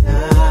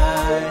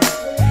tonight.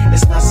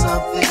 It's not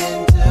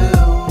something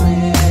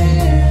doing.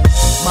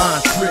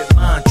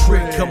 My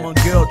trip, come on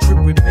girl, trip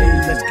with me.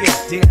 Let's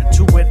get down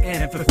to it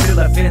and fulfill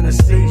our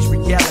fantasies.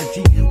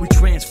 Reality, we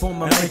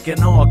transform and make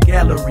an art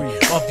gallery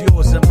of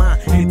yours and mine,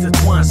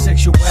 intertwined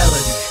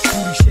sexuality.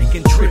 Booty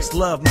shaking tricks,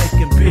 love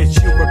making bitch.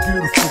 You're a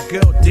beautiful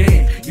girl,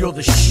 damn, you're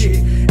the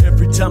shit.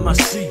 Every time I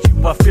see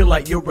you, I feel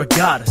like you're a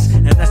goddess.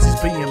 And that's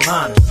just being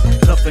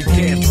honest, nothing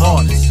can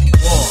part us.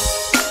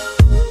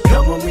 Whoa.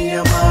 Come with me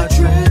on my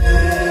trip.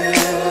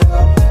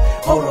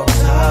 Hold on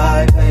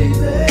tight,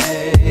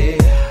 baby.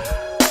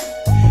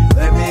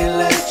 Let me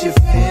let you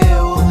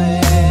feel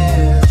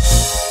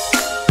this.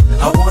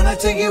 I wanna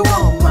take you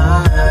on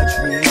my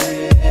trip,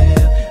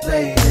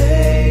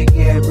 lady.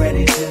 Get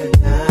ready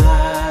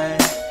tonight.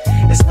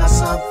 It's not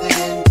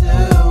something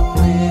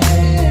doing.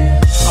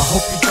 I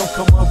hope you don't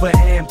come over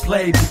and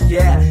play, but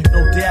yeah,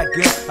 no doubt,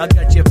 girl, I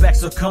got your back,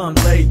 so come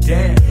lay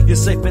down. You're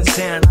safe and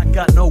sound, I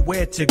got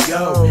nowhere to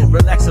go.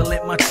 Relax and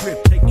let my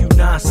trip take you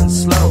nice and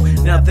slow.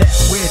 Now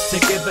that we're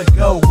together,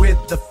 go with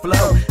the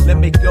flow. Let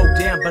me go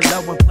down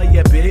below and play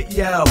a bit. it,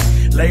 yo.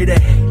 Lady,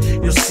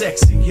 you're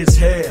sexy as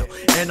hell,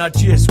 and I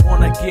just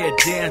wanna get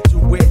down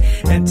to it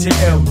and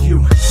tell you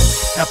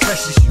how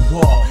precious you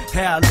are,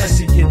 how less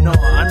you know.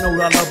 I know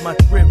I love my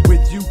trip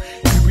with you.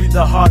 You be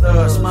the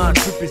hardest. My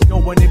trip is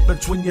going in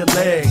between your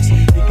legs.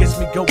 It gets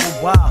me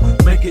going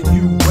wild, making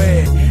you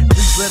wet.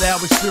 Please let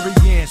our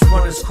experience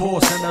run its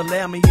course and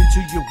allow me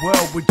into your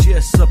world with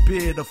just a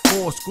bit of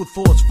force. Good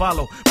thoughts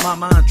follow, my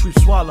mind trip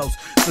swallows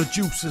the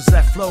juices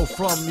that flow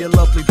from your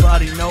lovely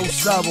body. No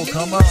sorrow,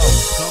 come on,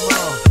 come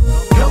on.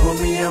 Come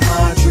with me on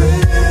my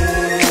trip.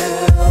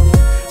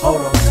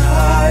 Hold on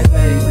tight,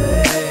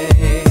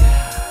 baby.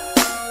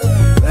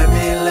 Let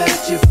me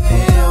let you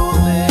feel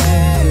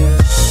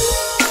this.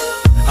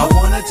 I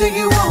wanna take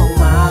you on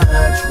my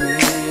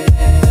trip,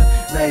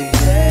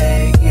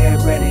 lady. Get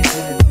ready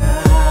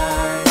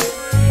tonight.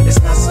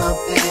 It's not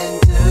something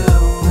to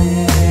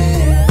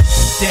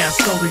miss. Damn,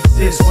 still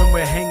exists when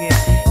we're hanging.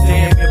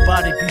 Damn, your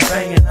body be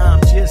banging.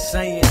 I'm just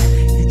saying,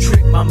 you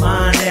trick my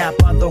mind out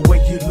by the way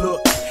you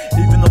look.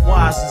 Even the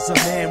wisest of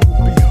man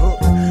will be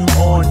hooked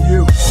on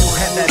you. You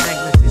have that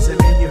magnetism,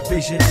 and your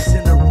vision is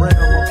in the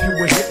realm of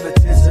pure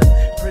hypnotism.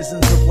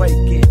 Prisons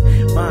awaken,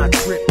 my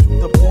trip to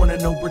the point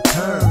of no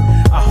return.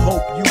 I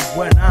hope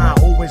you and I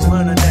always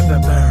learn to never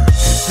burn.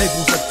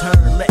 Tables are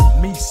turned,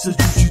 let me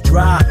seduce you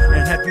dry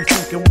and have you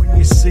thinking when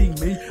you see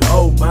me,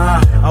 oh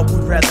my, I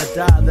would rather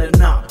die than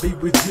not be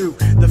with you.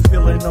 The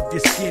feeling of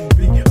your skin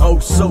be oh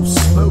so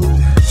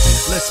smooth.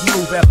 Let's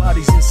move our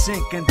bodies in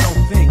sync and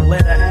don't think.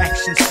 Let our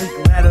actions speak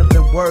louder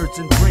than words,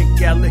 and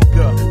drink our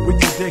liquor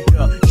with your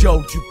digger.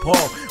 Showed you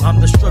Paul, I'm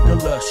the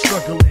struggler,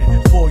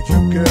 struggling for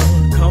you,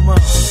 girl. Come on.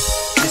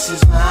 This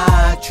is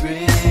my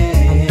trip,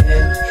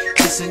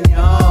 kissing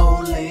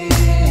your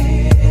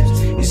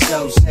lips. You're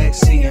so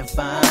sexy and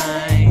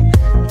fine.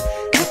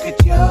 Look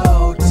at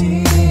your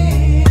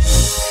teeth.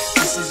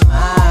 This is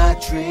my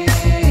trip,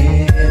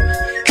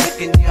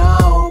 licking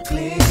your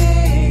clip.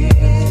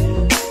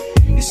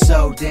 You're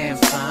so damn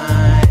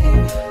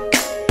fine.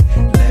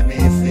 Let me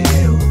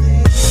feel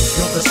this.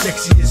 You're the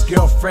sexiest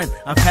girlfriend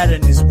I've had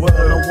in this world.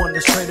 No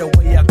wonder straight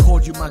away I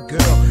called you my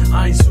girl.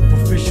 I ain't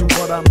superficial,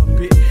 but I'm a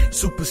bit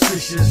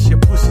superstitious. Your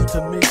pussy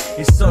to me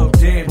is so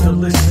damn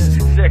delicious.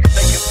 Sex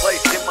taking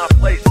place in my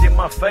place, in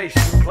my face.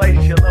 You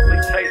place your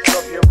lovely taste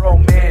of your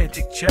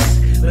romantic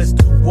chase. Let's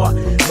do what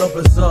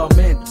lovers are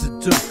meant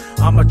to do.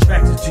 I'm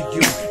attracted to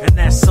you, and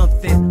that's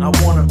something I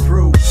wanna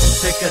prove.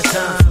 Take a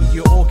time for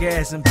your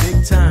orgasm,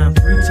 big time,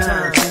 3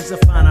 times. Things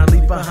are fine, I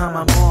leave behind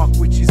my mark,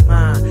 which is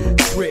mine.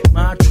 Trip,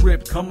 my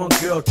trip, come on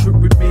girl, trip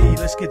with me.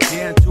 Let's get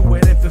down to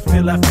it and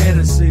fulfill our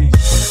fantasies.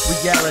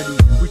 Reality,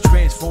 we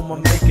transform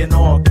and make an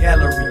art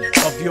gallery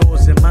of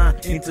yours and mine,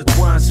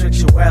 intertwined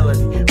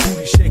sexuality.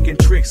 Booty shaking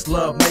tricks,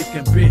 love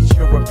making, bitch.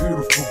 You're a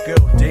beautiful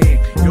girl, damn,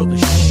 you're the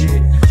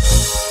shit.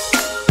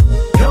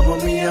 Come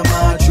with me on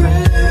my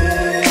trip.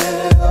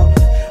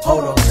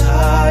 Hold on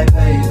tight,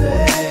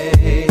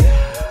 baby.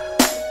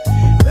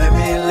 Let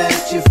me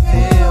let you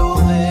feel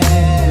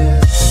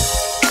this.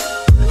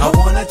 I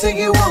wanna take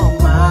you on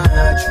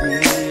my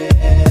trip,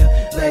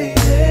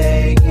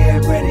 lady.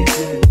 Get ready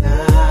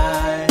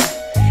tonight.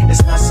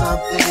 It's not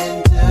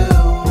something to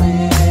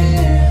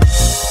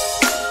miss.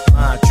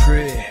 My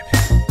trip,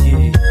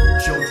 yeah.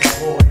 Soldier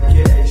boy,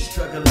 yeah,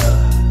 struggler.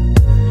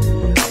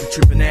 I'll be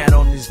tripping out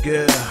on this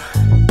girl.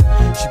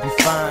 She be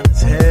fine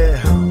as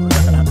hell.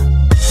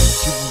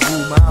 She will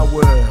rule my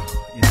world,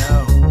 you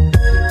know.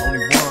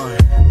 Only one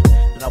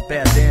that I'll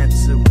bow down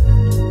to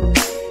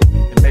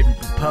and maybe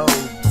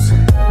propose.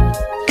 And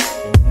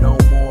no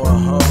more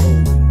hoe,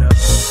 no.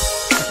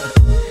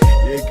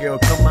 Yeah, girl,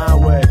 come my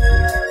way.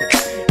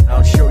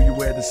 I'll show you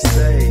where to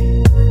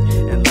stay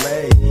and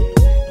lay.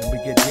 And we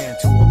get down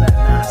to all that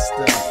nice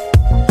stuff.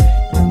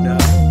 You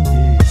know,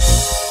 yeah.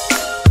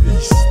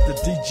 Peace, the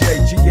DJ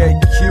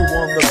GAQ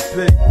on the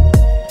beat.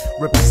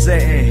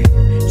 Representing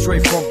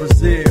straight from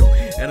Brazil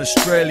and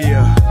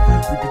Australia.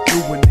 We be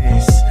doing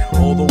this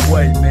all the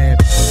way, man.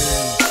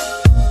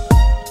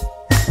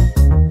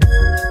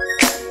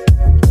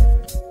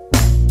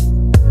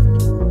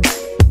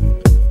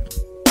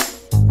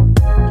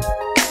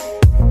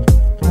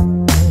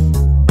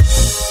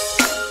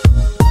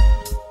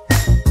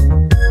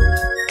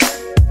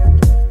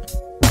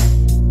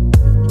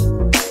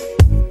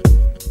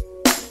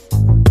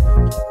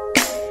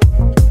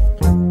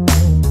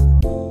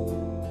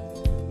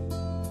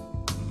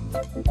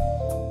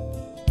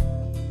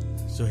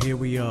 So here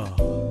we are,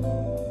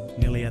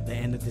 nearly at the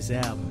end of this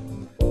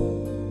album.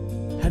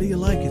 How do you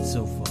like it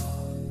so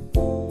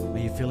far? Are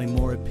you feeling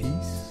more at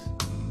peace?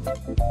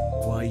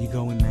 Or are you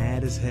going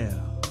mad as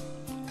hell?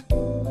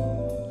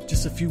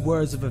 Just a few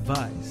words of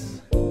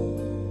advice.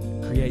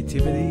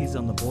 Creativity is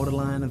on the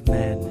borderline of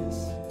madness.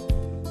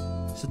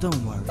 So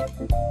don't worry,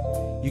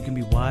 you can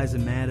be wise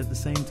and mad at the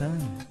same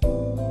time.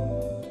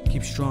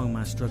 Keep strong,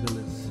 my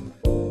strugglers.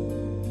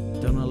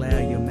 Don't allow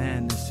your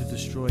madness to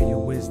destroy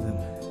your wisdom.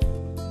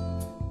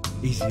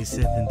 Easier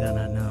said than done,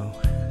 I know.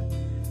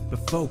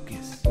 But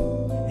focus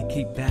and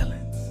keep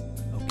balance,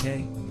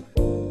 okay?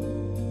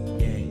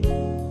 Yeah.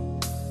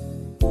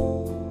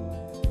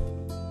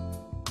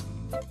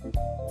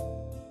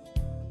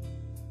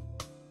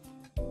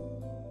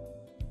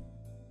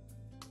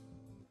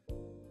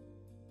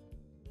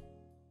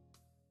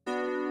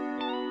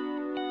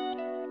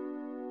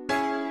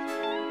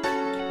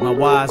 My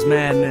wise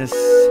madness,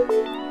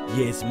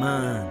 yeah, it's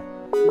mine.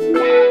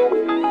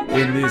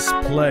 In this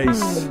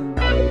place,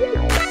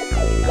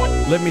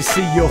 let me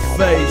see your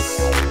face.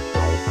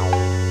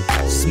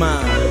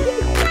 Smile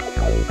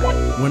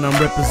when I'm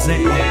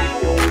representing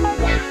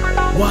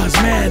wise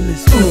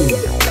madness.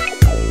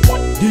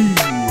 Yeah.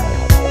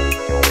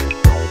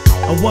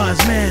 A wise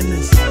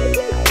madness.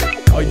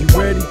 Are you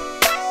ready?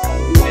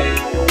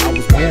 I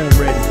was born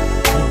ready.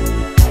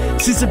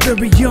 Since a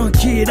very young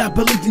kid, I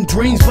believed in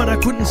dreams, but I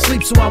couldn't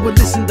sleep, so I would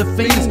listen to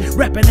fiends,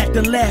 rapping,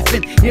 acting,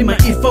 laughing, in my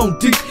earphone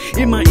deep,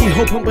 in my ear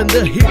hole pumping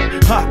the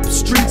hip-hop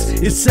streets.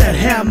 It's sad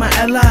how my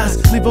allies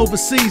live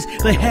overseas.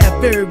 They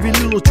have very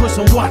little choice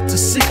on what to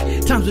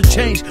seek. Times have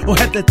changed, or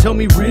have to tell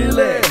me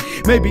really.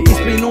 Maybe it's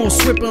been all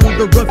swept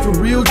under the rug for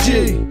real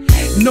G.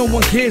 No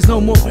one cares no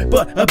more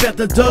but about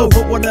the dough.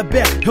 But what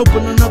about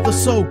helping another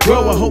soul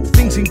grow? I hope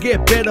things can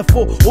get better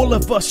for all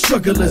of us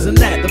strugglers, and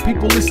that the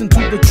people listen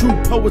to the true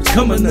poets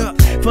coming up.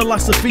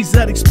 Philosophies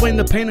that explain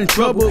the pain and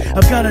trouble.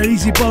 I've got it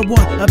easy, but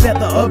what about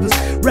the others?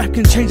 Rap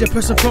can change a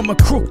person from a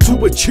crook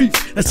to a chief.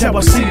 That's how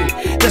I see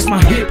it, that's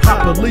my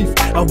hip-hop belief.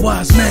 A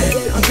wise man.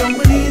 I'm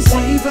going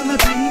insane from the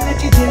pain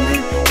that you're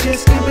dealing.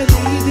 Just can't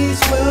believe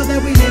this world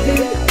that we live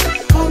in.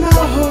 Oh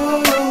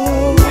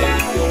no,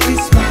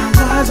 it's my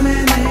wise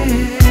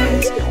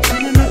madness.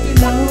 Soon enough you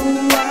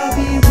know I'll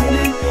be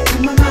winning.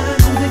 Put my mind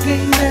to the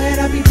game that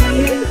I'll be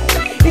playing.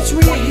 It's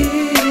real,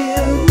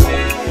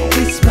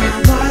 it's my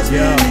wise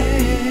madness.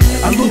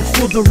 I look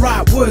for the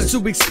right words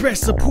to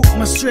express, to put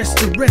my stress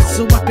to rest,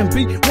 so I can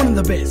be one of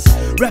the best.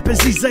 Rappers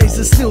these days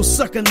are still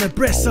sucking their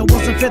breasts. I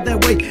wasn't fed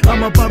that way,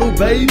 I'm a bottle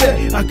baby.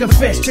 I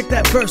confess, check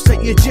that verse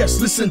that you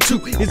just listened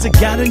to. Is it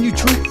guiding you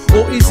true,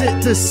 or is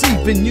it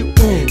deceiving you?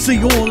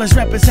 See, all as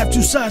rappers have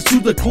two sides to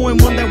the coin.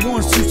 One that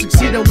wants to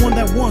succeed and one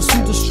that wants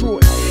to destroy.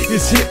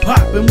 It's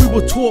hip-hop and we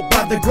were taught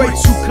by the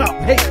greats who cop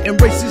hate and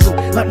racism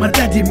like my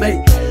daddy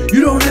made.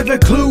 You don't have a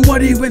clue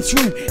what he went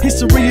through.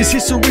 History is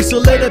history, so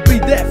let it be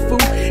that, fool.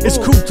 It's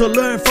cool to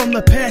learn from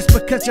the past,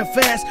 but cut your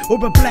fast, or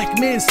a black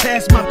man's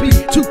task might be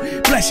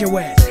to blast your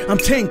ass. I'm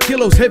 10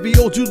 kilos heavy,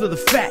 all due to the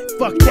fat.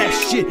 Fuck that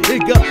shit,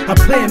 nigga. I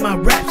play in my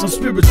raps, I'm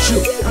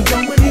spiritual. I'm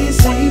going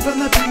insane from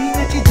the pain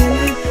that you're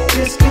dealing.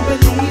 Just can't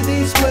believe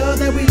this world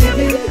that we live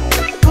in.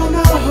 Oh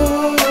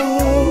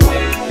no,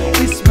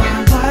 it's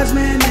my wise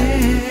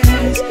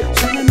madness.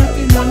 Soon enough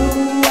you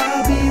know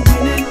I'll be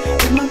winning.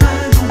 Put my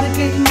mind to the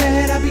game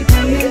that I'll be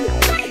playing.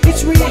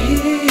 It's real,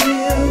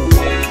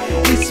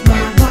 it's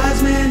my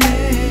wise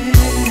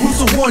madness. Who's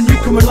the one you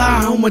can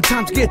rely on when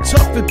times get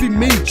tough? It be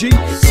me, G.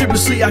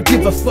 Seriously, I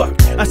give a fuck.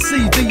 I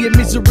see the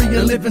misery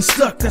of living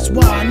stuck. That's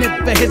why I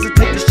never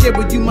hesitate to share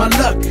with you my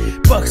luck.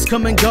 Bucks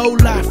come and go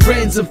like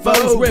friends and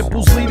foes.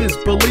 Rebels, leaders,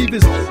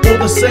 believers, all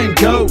the same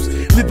goes.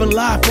 Living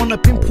life on a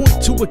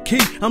pinpoint to a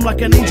key. I'm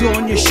like an angel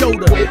on your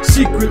shoulder.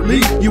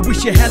 Secretly, you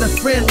wish you had a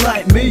friend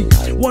like me.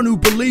 One who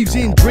believes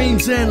in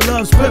dreams and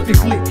loves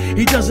perfectly.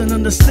 He doesn't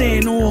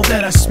understand all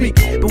that I speak,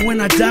 but when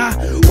I die,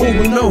 all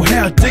will know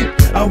how deep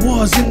I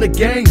was in the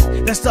game.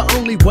 That's the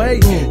only way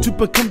to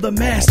become the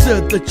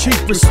master, the chief,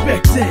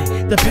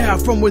 respecting the power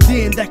from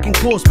within that can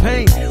cause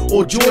pain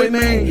or joy,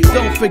 man.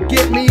 Don't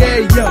forget me,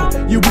 hey yo,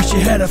 you wish you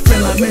had a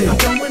friend like me. I'm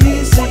going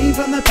insane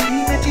from the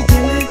pain that you're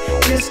dealing.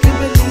 Just can't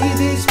believe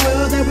this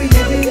world that we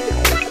live in.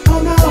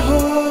 Oh no,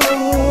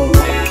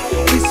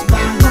 it's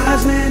my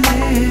wise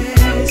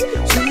madness.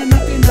 Soon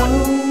enough you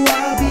know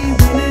I'll be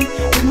winning.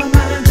 Put my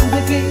mind to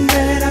the game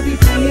that I'll be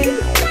playing.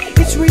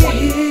 It's real,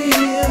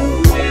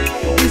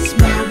 it's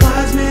my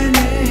wise madness.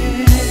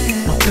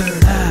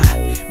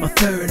 My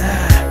third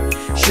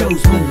eye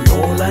shows me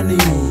all I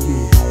need.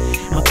 Yeah.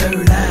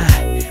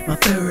 My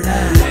third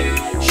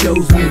eye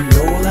shows me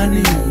all I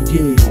need.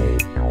 Yeah.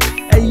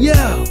 Hey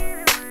yo,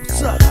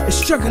 what's up? It's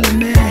struggling,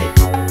 man.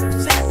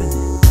 What's happening?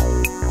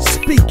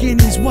 Speaking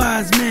his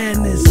wise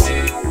madness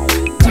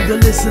to the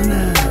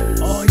listener.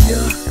 Oh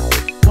yeah,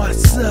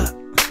 what's up?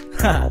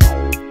 Ha.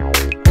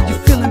 Are you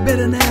feeling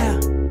better now?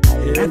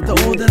 After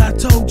all that I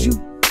told you,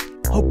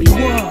 hope you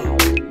are.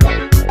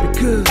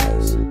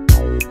 Because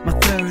my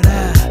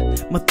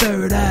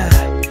third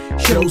eye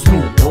shows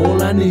me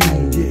all I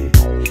need, yeah.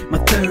 My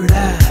third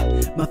eye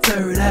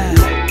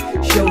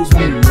shows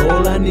me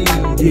all I need,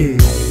 yeah.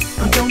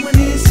 I'm going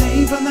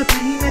insane from the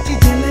pain that you're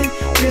dealing.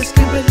 Just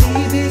can't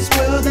believe this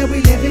world that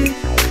we live in.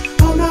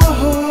 Oh no,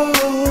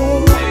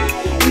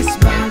 it's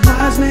my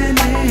wise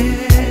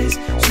madness.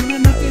 Soon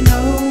enough you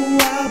know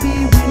I'll be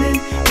winning.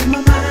 Put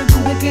my mind to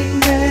the game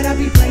that I'll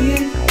be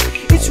playing.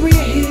 It's real,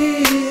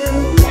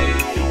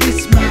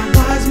 it's my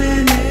wise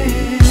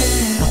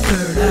madness.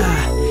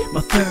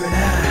 My third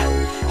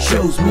eye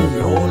shows me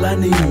all I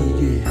need,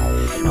 yeah.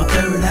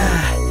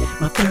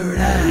 My third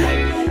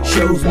eye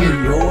shows me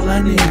all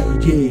I need,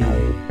 yeah.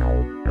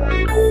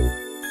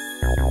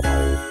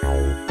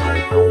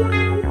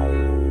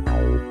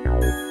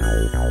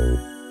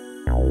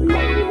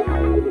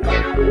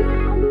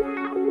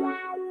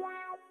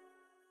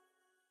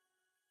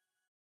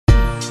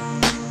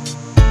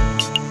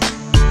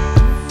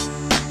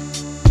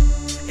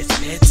 It's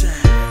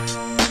bedtime,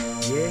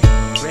 yeah,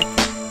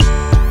 record.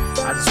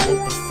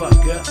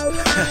 fuck up.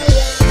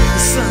 The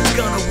sun's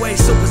gone away,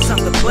 so it's time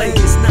to play.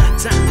 It's night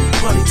time,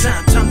 party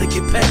time, time to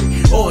get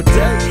paid. All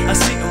day, I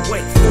sit and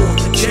wait for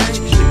the change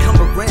to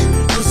come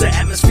around, cause the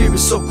atmosphere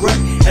is so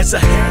great. As I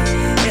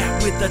hang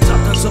out with the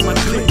top guns on my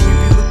clip, we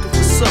be looking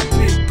for some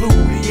big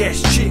booty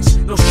ass chicks.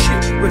 No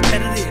shit,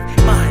 repetitive,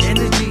 my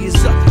energy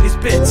is up. It's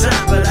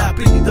bedtime, but I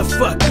be the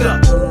fuck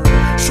up.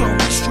 Strolling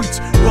the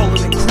streets,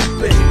 rolling and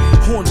creeping,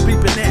 horns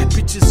beeping at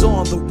bitches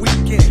on the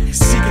weekend.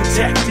 Seeking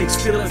tactics,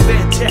 feeling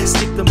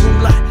fantastic. The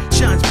moonlight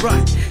shines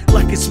bright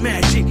like it's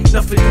magic.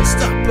 Nothing can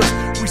stop us,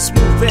 we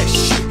smooth as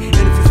shit. And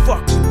if you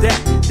fuck with that,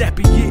 that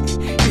be it.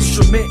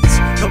 Instruments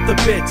help the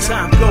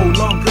bedtime go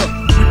longer.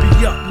 We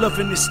be up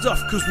loving this stuff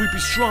cause we be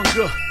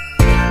stronger.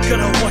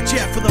 Gotta watch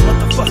out for the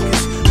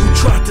motherfuckers who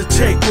try to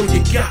take all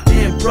you got.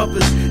 And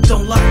brothers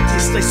don't like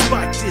this, they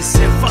spike this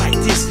and fight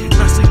this.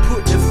 Nicely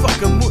put and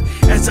fucking mood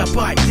as I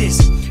bite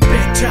this.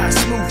 Bedtime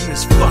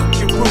smoothness, fuck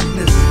your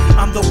rudeness.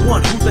 I'm the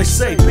one who they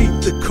say beat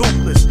the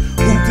coolest.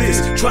 Who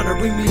this? Trying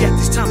to ring me at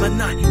this time of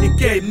night. It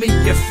gave me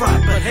a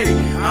fright, but hey,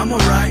 I'm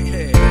alright.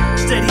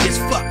 Steady as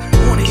fuck,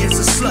 horny as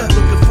a slut.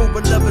 Looking for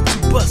a lover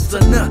to bust a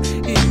nut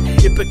in.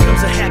 It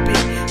becomes a habit.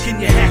 Can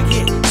you hack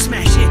it?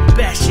 Smash it,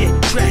 bash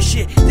it, trash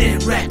it, then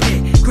rap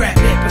it. Grab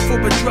it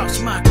before it drops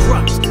my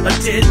crops. A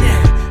dead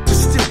now, but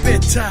still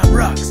bedtime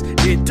rocks.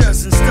 It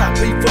doesn't stop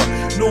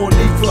either, nor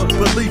neither.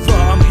 Believer,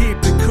 I'm here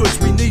because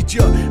we need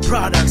your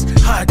products.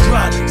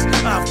 Hydraulics,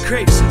 I've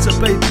craved since a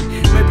baby.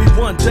 Maybe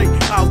one day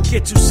I'll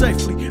get to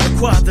safely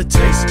acquire the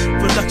taste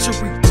for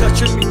luxury,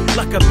 touching me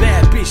like a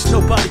bad bitch.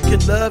 Nobody can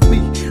love me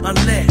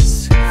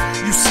unless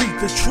you see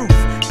the truth.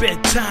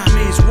 Bedtime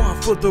is one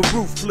for the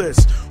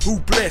ruthless who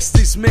bless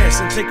this mess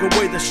and take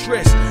away the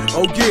stress.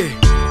 Oh yeah,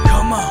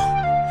 come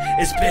on,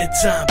 it's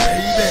bedtime,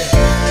 baby.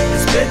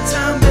 It's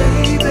bedtime,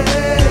 baby.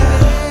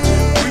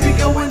 We be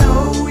going,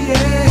 oh yeah.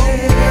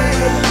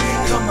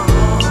 Come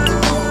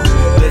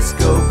on, let's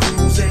go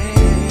cruising.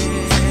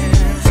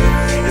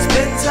 It's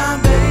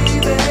bedtime,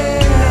 baby,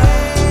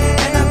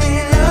 and I be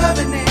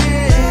loving it.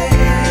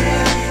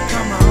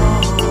 Come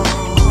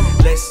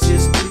on, let's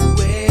just do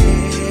it.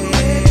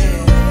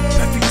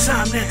 Perfect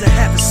time now to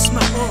have a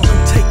smoke.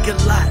 Don't take it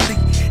lightly,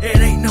 it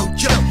ain't no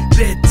joke.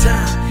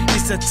 Bedtime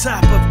is the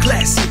type of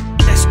classic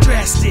that's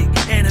drastic,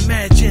 and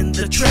imagine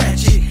the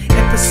tragic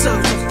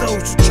episodes of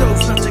those who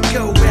chose not to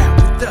go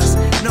out with us.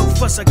 No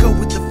fuss, I go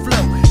with the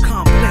flow.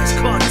 Complex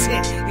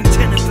content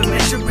intended for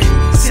measuring.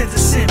 Sent to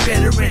send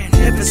veteran,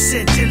 ever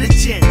sent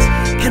diligence.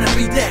 Can I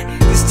be that?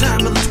 This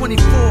time of the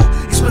 24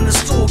 is when the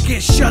store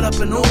gets shut up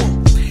and all.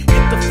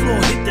 Hit the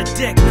floor, hit the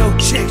deck, no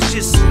checks,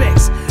 just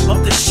specs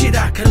of the shit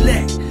I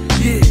collect.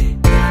 Yeah,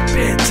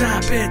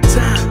 bedtime,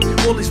 bedtime,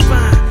 all is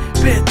fine.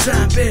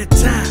 Bedtime,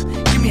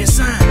 bedtime, give me a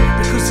sign,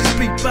 because this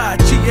beat by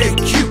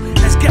GAQ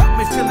has got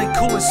me feeling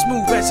cool and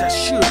smooth as I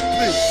should be.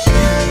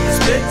 It's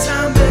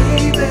bedtime,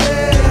 baby.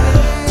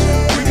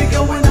 We be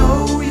going,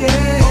 oh yeah.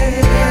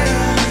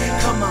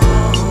 Come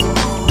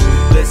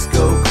on, let's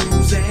go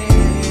cruising.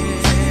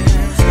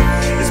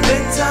 It's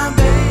bedtime,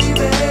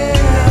 baby,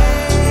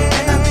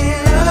 and I be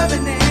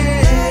loving it.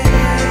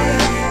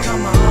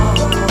 Come on,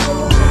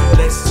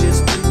 let's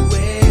just do it.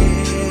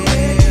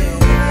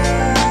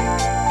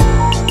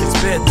 It's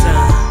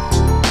bedtime.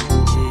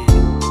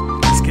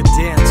 Let's get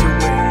down to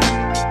it.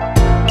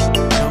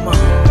 Come on,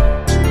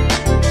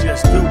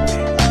 just do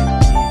it.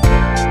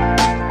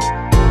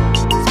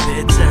 It's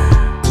bedtime.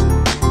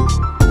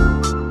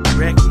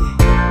 Recky,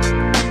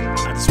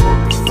 I just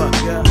woke the fuck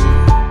up.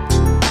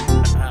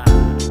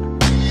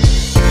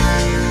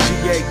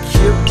 GAQ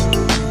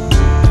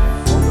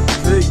on the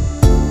beat.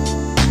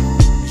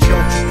 It's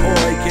your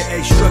boy, aka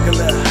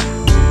Struggler.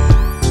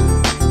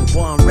 The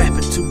one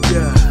rapping to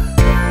ya.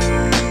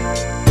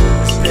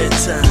 It's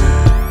bedtime.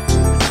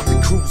 I'll be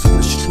cruising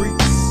the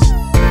streets.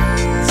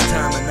 It's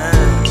time of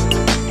night.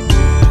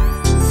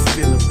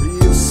 Feeling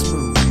real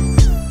smooth.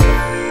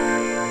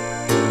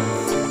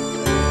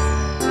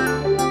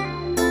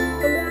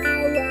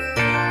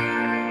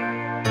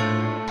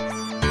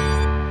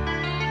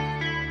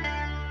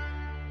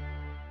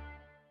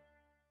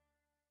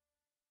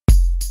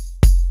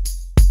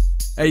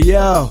 Hey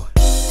yo,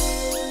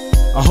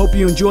 I hope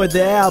you enjoyed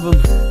the album.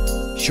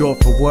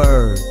 Short for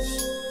words.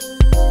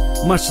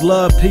 Much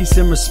love, peace,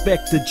 and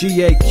respect to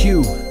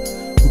GAQ,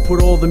 who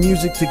put all the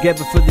music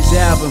together for this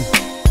album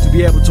to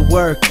be able to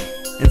work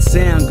and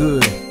sound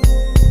good.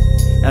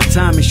 Our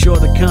time is sure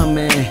to come,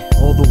 man,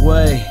 all the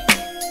way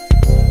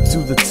to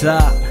the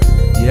top.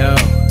 Yo,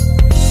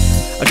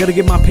 I gotta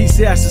give my peace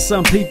out to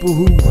some people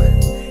who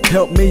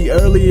helped me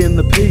early in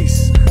the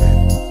piece.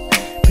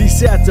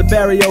 Peace out to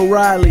Barry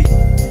O'Reilly,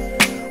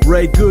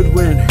 Ray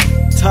Goodwin,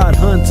 Todd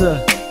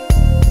Hunter,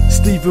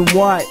 Stephen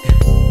White,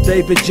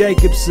 David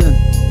Jacobson,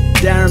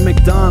 Darren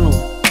McDonald,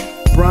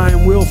 Brian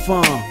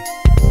Wilfarm,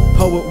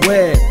 Poet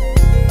Webb,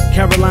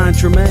 Caroline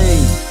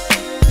Tremaine,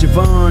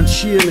 Javon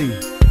Shealy,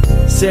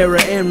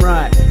 Sarah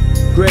Enright,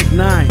 Greg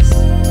Nice,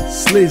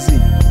 Slizzy,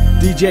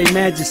 DJ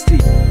Majesty,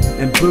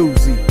 and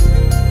Boozy.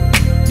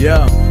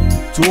 Yo,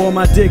 to all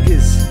my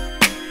diggers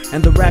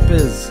and the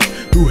rappers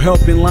who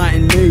helped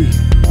enlighten me.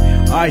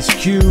 Ice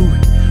Cube,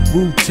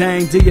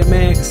 Wu-Tang,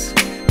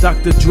 DMX,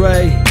 Dr.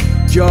 Dre,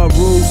 Ja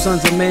Rule,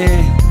 Sons of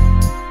Man,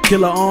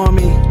 Killer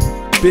Army,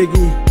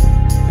 Biggie,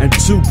 and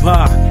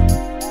Tupac,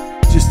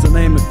 just to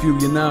name a few,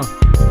 you know.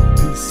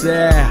 Peace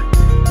out,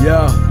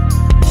 yo.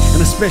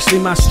 And especially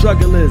my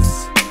strugglers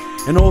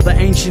and all the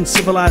ancient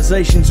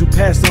civilizations who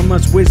passed on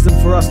much wisdom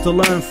for us to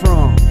learn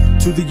from.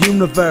 To the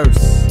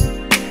universe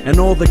and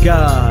all the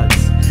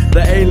gods,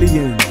 the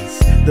aliens,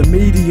 the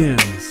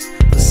mediums,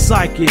 the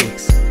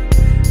psychics,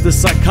 the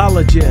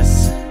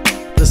psychologists,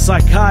 the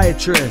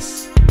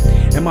psychiatrists.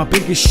 And my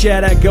biggest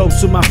shout out goes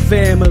to my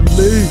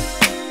family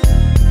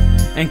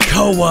and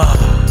Koa,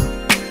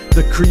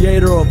 the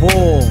creator of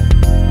all.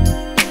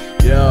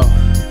 Yo,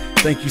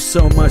 thank you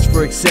so much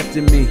for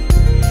accepting me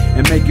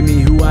and making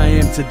me who I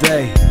am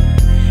today.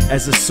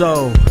 As a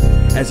soul,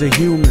 as a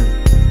human,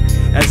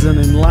 as an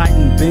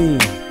enlightened being.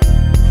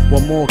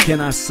 What more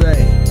can I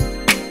say?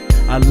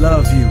 I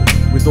love you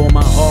with all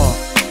my heart.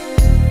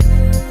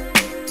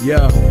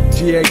 Yo,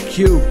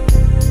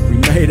 GAQ, we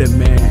made it,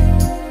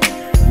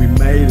 man. We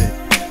made it.